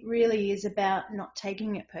really is about not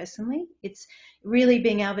taking it personally. It's really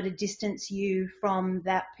being able to distance you from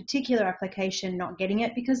that particular application, not getting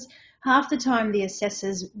it, because half the time the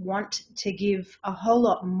assessors want to give a whole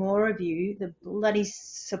lot more of you, the bloody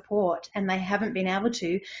support, and they haven't been able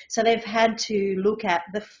to. So they've had to look at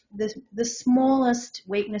the smallest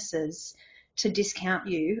weaknesses to discount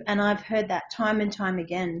you, and I've heard that time and time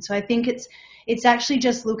again. So I think it's actually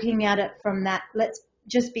just looking at it from that, let's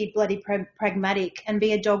just be bloody pragmatic and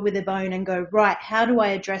be a dog with a bone and go, right, how do I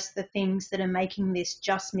address the things that are making this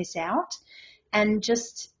just miss out? And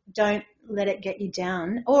just don't let it get you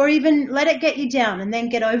down, or even let it get you down and then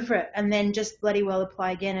get over it and then just bloody well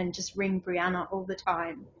apply again and just ring Brianna all the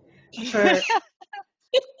time for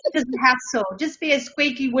just hassle. Just be a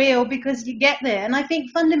squeaky wheel because you get there. And I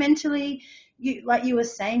think fundamentally, like you were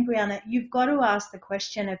saying, Brianna, you've got to ask the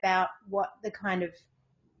question about what the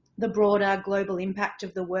broader global impact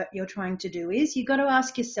of the work you're trying to do is. You've got to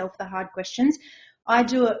ask yourself the hard questions. I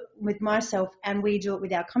do it with myself and we do it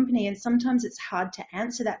with our company, and sometimes it's hard to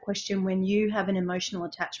answer that question when you have an emotional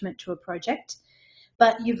attachment to a project.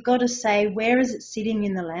 But you've got to say, where is it sitting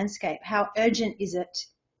in the landscape? How urgent is it?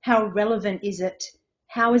 How relevant is it?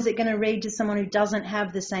 How is it going to read to someone who doesn't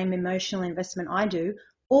have the same emotional investment I do?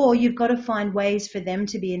 Or you've got to find ways for them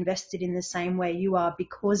to be invested in the same way you are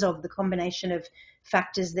because of the combination of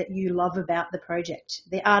factors that you love about the project.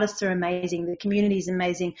 The artists are amazing. The community is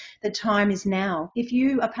amazing. The time is now. If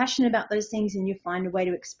you are passionate about those things and you find a way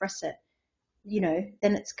to express it,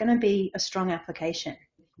 then it's going to be a strong application.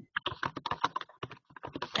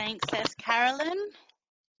 Thanks, Carolyn.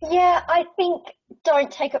 Yeah, I think don't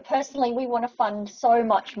take it personally. We want to fund so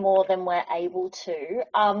much more than we're able to.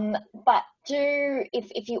 But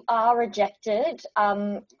if you are rejected,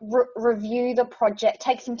 review the project,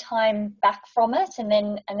 take some time back from it, and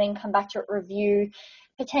then come back to it, review,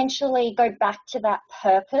 potentially go back to that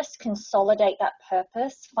purpose, consolidate that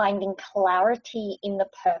purpose, finding clarity in the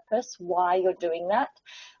purpose, why you're doing that.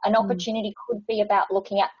 An opportunity could be about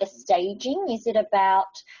looking at the staging. Is it about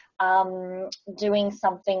doing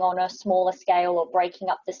something on a smaller scale or breaking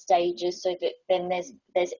up the stages so that then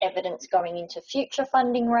there's evidence going into future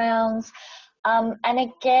funding rounds? And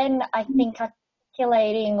again, I think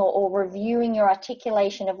articulating or reviewing your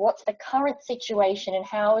articulation of what's the current situation and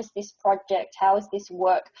how is this project, how is this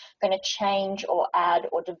work going to change or add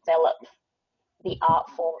or develop the art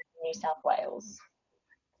form in New South Wales.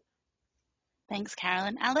 Thanks,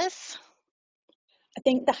 Carolyn. Alice? I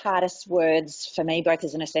think the hardest words for me, both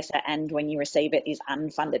as an assessor and when you receive it, is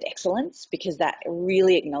unfunded excellence, because that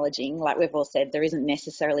really acknowledging, like we've all said, there isn't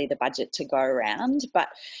necessarily the budget to go around, but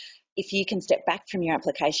if you can step back from your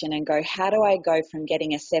application and go, how do I go from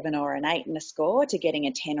getting a 7 or an 8 in a score to getting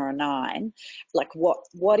a 10 or a 9? Like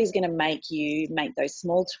what is going to make you make those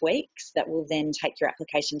small tweaks that will then take your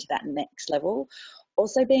application to that next level?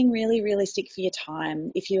 Also being really realistic for your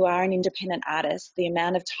time. If you are an independent artist, the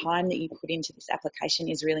amount of time that you put into this application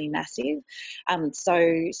is really massive.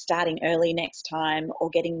 So starting early next time, or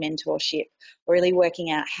getting mentorship, really working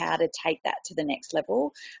out how to take that to the next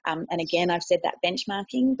level. And again, I've said that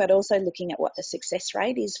benchmarking, but also looking at what the success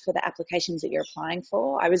rate is for the applications that you're applying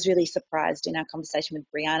for. I was really surprised in our conversation with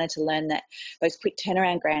Brianna to learn that those quick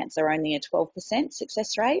turnaround grants are only a 12%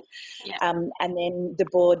 success rate. Yeah. And then the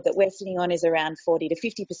board that we're sitting on is around 40 to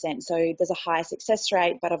 50%. So there's a higher success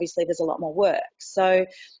rate, but obviously there's a lot more work. So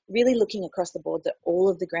really looking across the board at all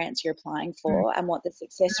of the grants you're applying for and what the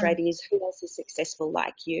success rate is, who else is successful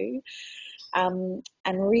like you, and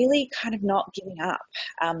really kind of not giving up.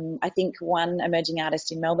 I think one emerging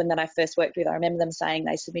artist in Melbourne that I first worked with, I remember them saying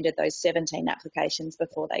they submitted those 17 applications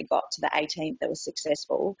before they got to the 18th that was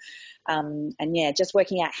successful. And yeah, just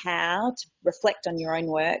working out how to reflect on your own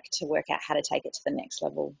work to work out how to take it to the next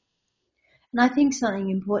level. And I think something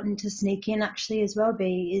important to sneak in actually as well,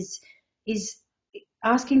 B, is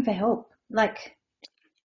asking for help. Like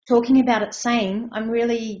talking about it, saying, I'm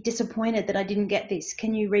really disappointed that I didn't get this.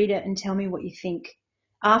 Can you read it and tell me what you think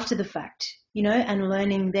after the fact, you know, and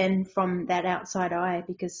learning then from that outside eye,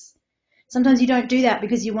 because sometimes you don't do that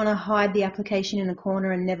because you want to hide the application in a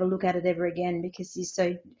corner and never look at it ever again because you're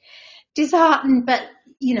so disheartened. But,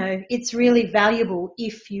 you know, it's really valuable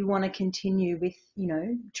if you want to continue with, you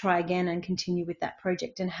know, try again and continue with that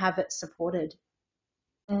project and have it supported.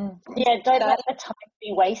 Yeah, don't let the time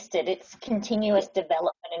be wasted. It's continuous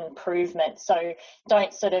development and improvement. So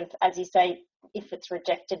don't sort of, as you say, if it's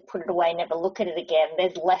rejected, put it away, never look at it again.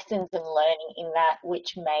 There's lessons and learning in that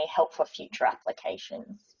which may help for future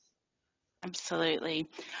applications. Absolutely.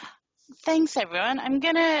 Thanks, everyone. I'm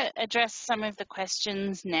going to address some of the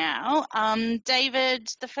questions now. David,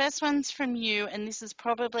 the first one's from you, and this is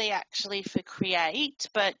probably actually for Create,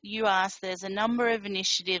 but you asked, there's a number of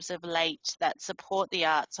initiatives of late that support the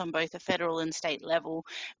arts on both a federal and state level,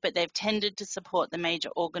 but they've tended to support the major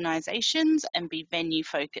organisations and be venue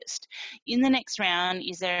focused. In the next round,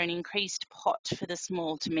 is there an increased pot for the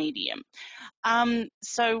small to medium?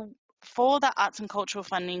 So for the Arts and Cultural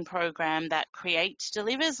Funding Program that Create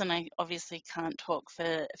delivers, and I obviously can't talk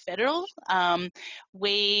for federal,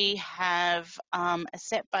 we have a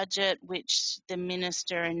set budget which the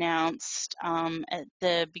Minister announced at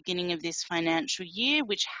the beginning of this financial year,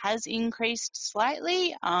 which has increased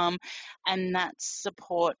slightly, and that's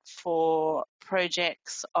support for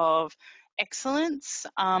projects of excellence.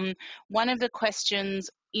 One of the questions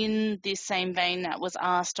in this same vein that was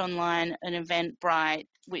asked online on Eventbrite,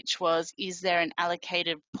 which was, is there an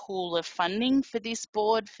allocated pool of funding for this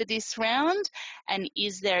board for this round? And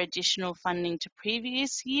is there additional funding to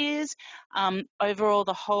previous years? Overall,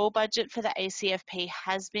 the whole budget for the ACFP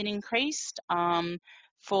has been increased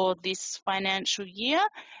for this financial year.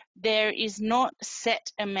 There is not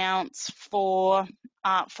set amounts for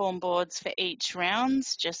Artform boards for each round,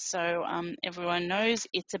 just so everyone knows.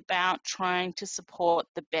 It's about trying to support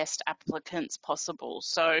the best applicants possible.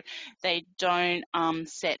 So they don't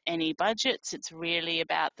set any budgets. It's really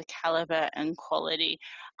about the calibre and quality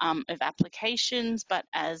of applications. But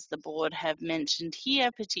as the board have mentioned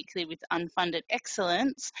here, particularly with unfunded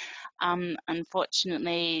excellence,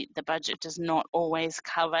 unfortunately the budget does not always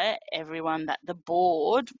cover everyone that the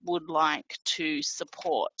board would like to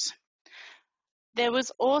support. There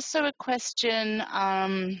was also a question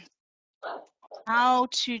how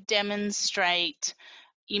to demonstrate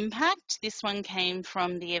impact. This one came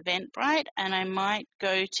from the Eventbrite, and I might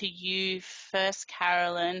go to you first,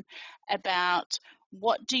 Carolyn, about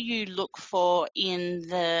what do you look for in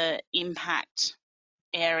the impact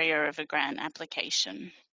area of a grant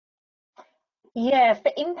application? Yeah,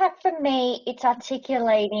 for impact for me, it's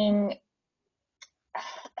articulating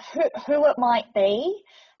who it might be,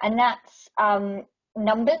 and that's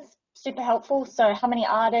numbers, super helpful. So how many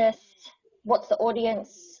artists, what's the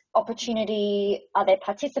audience opportunity, are there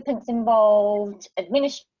participants involved,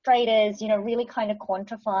 administrators, you know, really kind of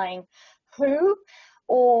quantifying who,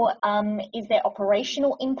 or is there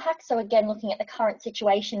operational impact? So again, looking at the current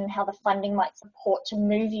situation and how the funding might support to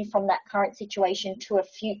move you from that current situation to a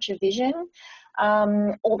future vision,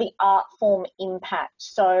 or the art form impact.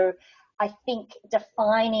 So I think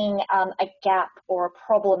defining a gap or a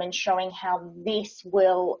problem and showing how this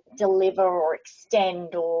will deliver or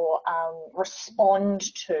extend or respond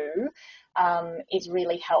to is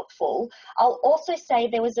really helpful. I'll also say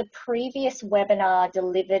there was a previous webinar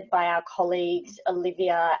delivered by our colleagues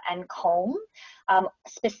Olivia and Colm.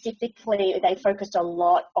 Specifically, they focused a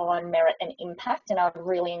lot on merit and impact, and I'd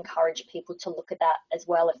really encourage people to look at that as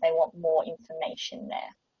well if they want more information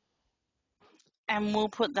there. And we'll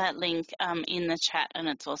put that link in the chat, and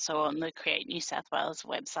it's also on the Create New South Wales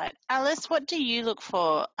website. Alice, what do you look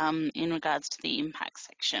for in regards to the impact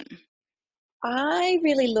section? I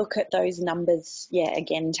really look at those numbers, yeah,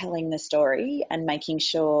 again, telling the story and making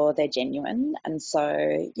sure they're genuine. And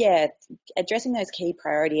so, yeah, addressing those key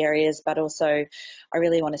priority areas, but also I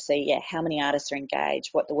really want to see, yeah, how many artists are engaged,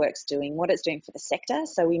 what the work's doing, what it's doing for the sector.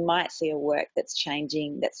 So we might see a work that's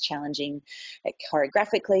changing, that's challenging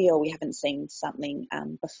choreographically, or we haven't seen something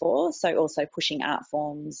before. So also pushing art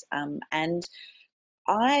forms and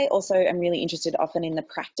I also am really interested often in the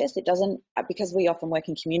practice. It doesn't, because we often work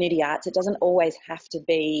in community arts, it doesn't always have to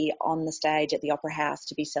be on the stage at the Opera House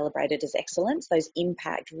to be celebrated as excellence. Those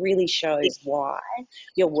impact really shows why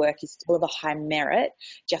your work is still of a high merit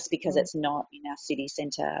just because it's not in our city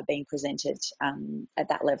centre being presented at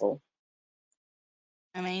that level.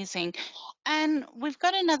 Amazing. And we've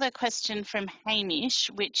got another question from Hamish,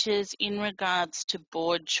 which is in regards to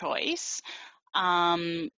board choice.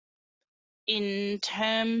 In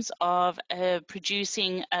terms of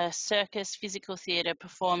producing a circus, physical theatre,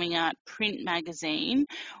 performing art print magazine,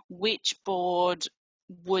 which board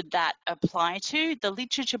would that apply to? The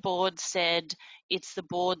literature board said it's the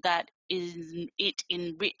board that it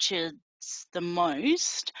enriches the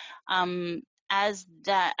most. As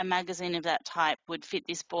that a magazine of that type would fit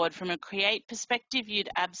this board. From a create perspective, you'd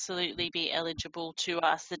absolutely be eligible to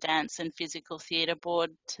ask the dance and physical theatre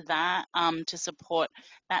board to that to support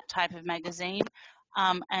that type of magazine.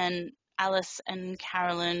 And Alice and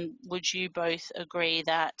Carolyn, would you both agree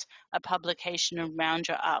that a publication around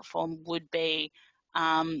your art form would be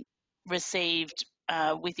received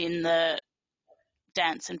within the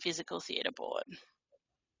dance and physical theatre board?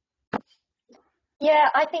 Yeah,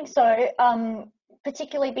 I think so,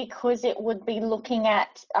 particularly because it would be looking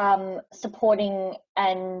at supporting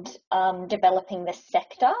and developing the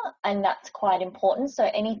sector, and that's quite important. So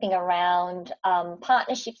anything around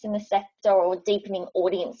partnerships in the sector or deepening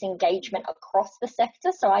audience engagement across the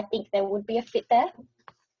sector. So I think there would be a fit there.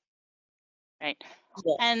 Right.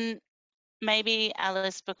 Yeah. And maybe,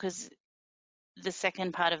 Alice, because the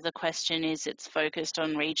second part of the question is it's focused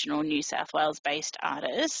on regional New South Wales based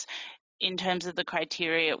artists. In terms of the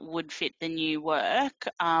criteria it would fit the new work,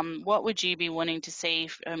 what would you be wanting to see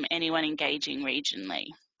from anyone engaging regionally?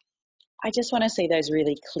 I just want to see those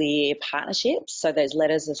really clear partnerships, so those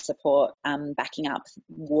letters of support backing up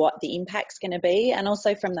what the impact's going to be, and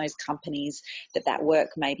also from those companies that work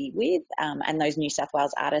may be with, and those New South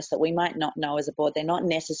Wales artists that we might not know as a board. They're not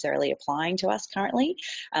necessarily applying to us currently.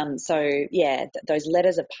 So, yeah, those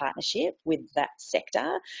letters of partnership with that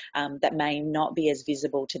sector that may not be as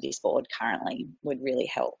visible to this board currently would really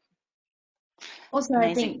help. Also,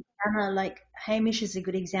 Amazing. I think Anna, like Hamish is a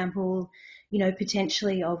good example,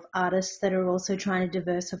 potentially of artists that are also trying to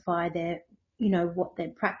diversify their, what their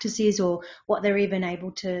practice is or what they're even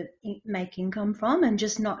able to make income from, and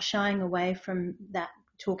just not shying away from that,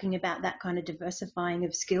 talking about that kind of diversifying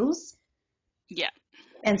of skills. Yeah.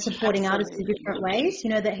 And supporting Absolutely. artists in different ways,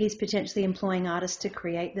 that he's potentially employing artists to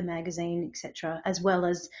create the magazine, etc., as well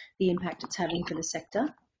as the impact it's having for the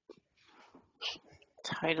sector.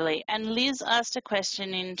 Totally. And Liz asked a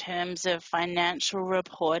question in terms of financial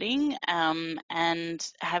reporting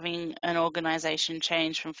and having an organisation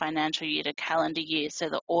change from financial year to calendar year, so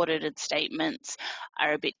the audited statements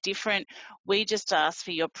are a bit different. We just asked for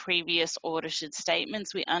your previous audited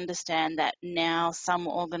statements. We understand that now some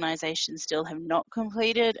organisations still have not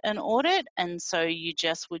completed an audit, and so you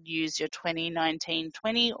just would use your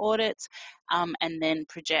 2019-20 audits and then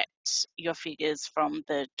project your figures from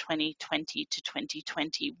the 2020 to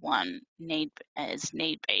 2021 as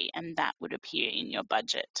need be, and that would appear in your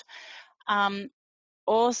budget.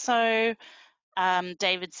 Also,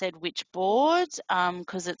 David said which boards,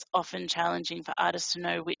 because it's often challenging for artists to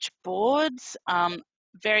know which boards.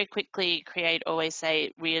 Very quickly, Create always say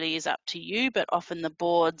it really is up to you, but often the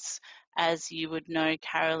boards, as you would know,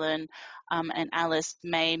 Carolyn and Alice,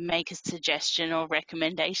 may make a suggestion or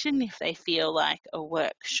recommendation if they feel like a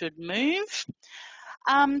work should move.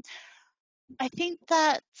 I think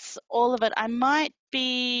that's all of it. I might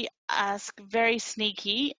be very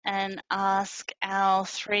sneaky and ask our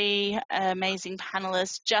three amazing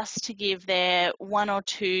panelists just to give their one or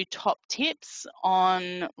two top tips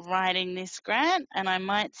on writing this grant. And I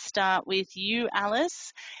might start with you,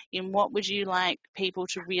 Alice, in what would you like people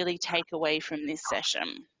to really take away from this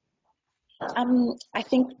session? I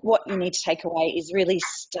think what you need to take away is really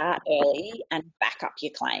start early and back up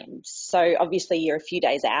your claims. So obviously you're a few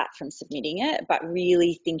days out from submitting it, but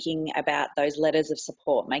really thinking about those letters of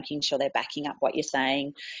support, making sure they're backing up what you're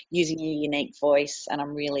saying, using your unique voice. And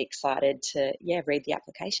I'm really excited to, read the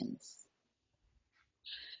applications.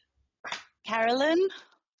 Carolyn?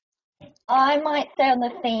 I might stay on the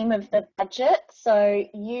theme of the budget. So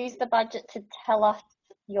use the budget to tell us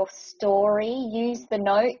your story, use the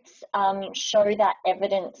notes, show that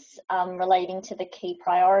evidence relating to the key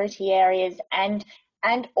priority areas and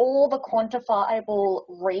all the quantifiable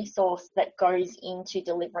resource that goes into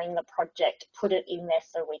delivering the project, put it in there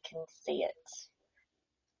so we can see it.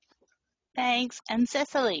 Thanks. And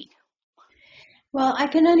Cecily? Well, I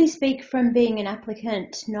can only speak from being an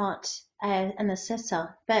applicant, not an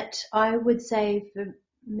assessor, but I would say for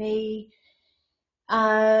me,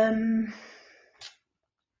 don't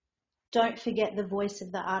forget the voice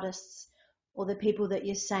of the artists or the people that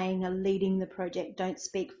you're saying are leading the project. Don't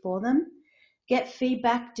speak for them. Get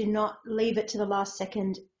feedback. Do not leave it to the last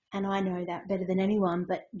second. And I know that better than anyone,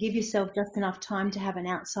 but give yourself just enough time to have an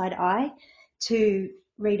outside eye to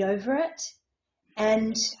read over it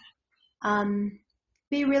and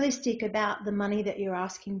be realistic about the money that you're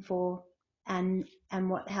asking for and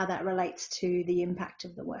how that relates to the impact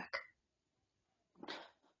of the work.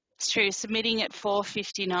 It's true. Submitting at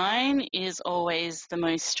 4:59 is always the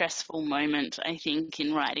most stressful moment, I think,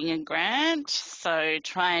 in writing a grant. So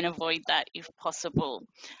try and avoid that if possible.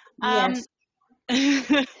 Yes.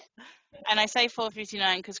 And I say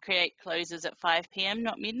 4:59 because Create closes at 5 p.m,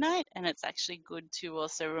 not midnight, and it's actually good to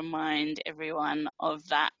also remind everyone of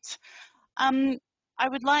that. I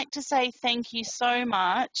would like to say thank you so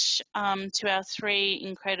much to our three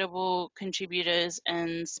incredible contributors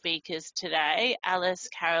and speakers today, Alice,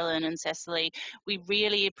 Carolyn and Cecily. We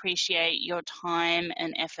really appreciate your time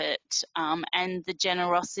and effort and the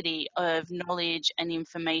generosity of knowledge and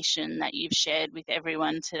information that you've shared with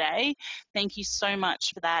everyone today. Thank you so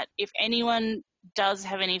much for that. If anyone does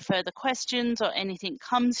have any further questions or anything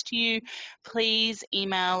comes to you, please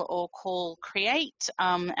email or call Create.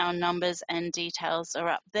 Our numbers and details are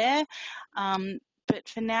up there. But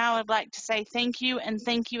for now, I'd like to say thank you and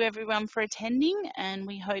thank you everyone for attending, and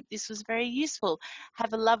we hope this was very useful.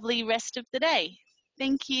 Have a lovely rest of the day.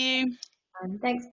 Thank you. Thanks.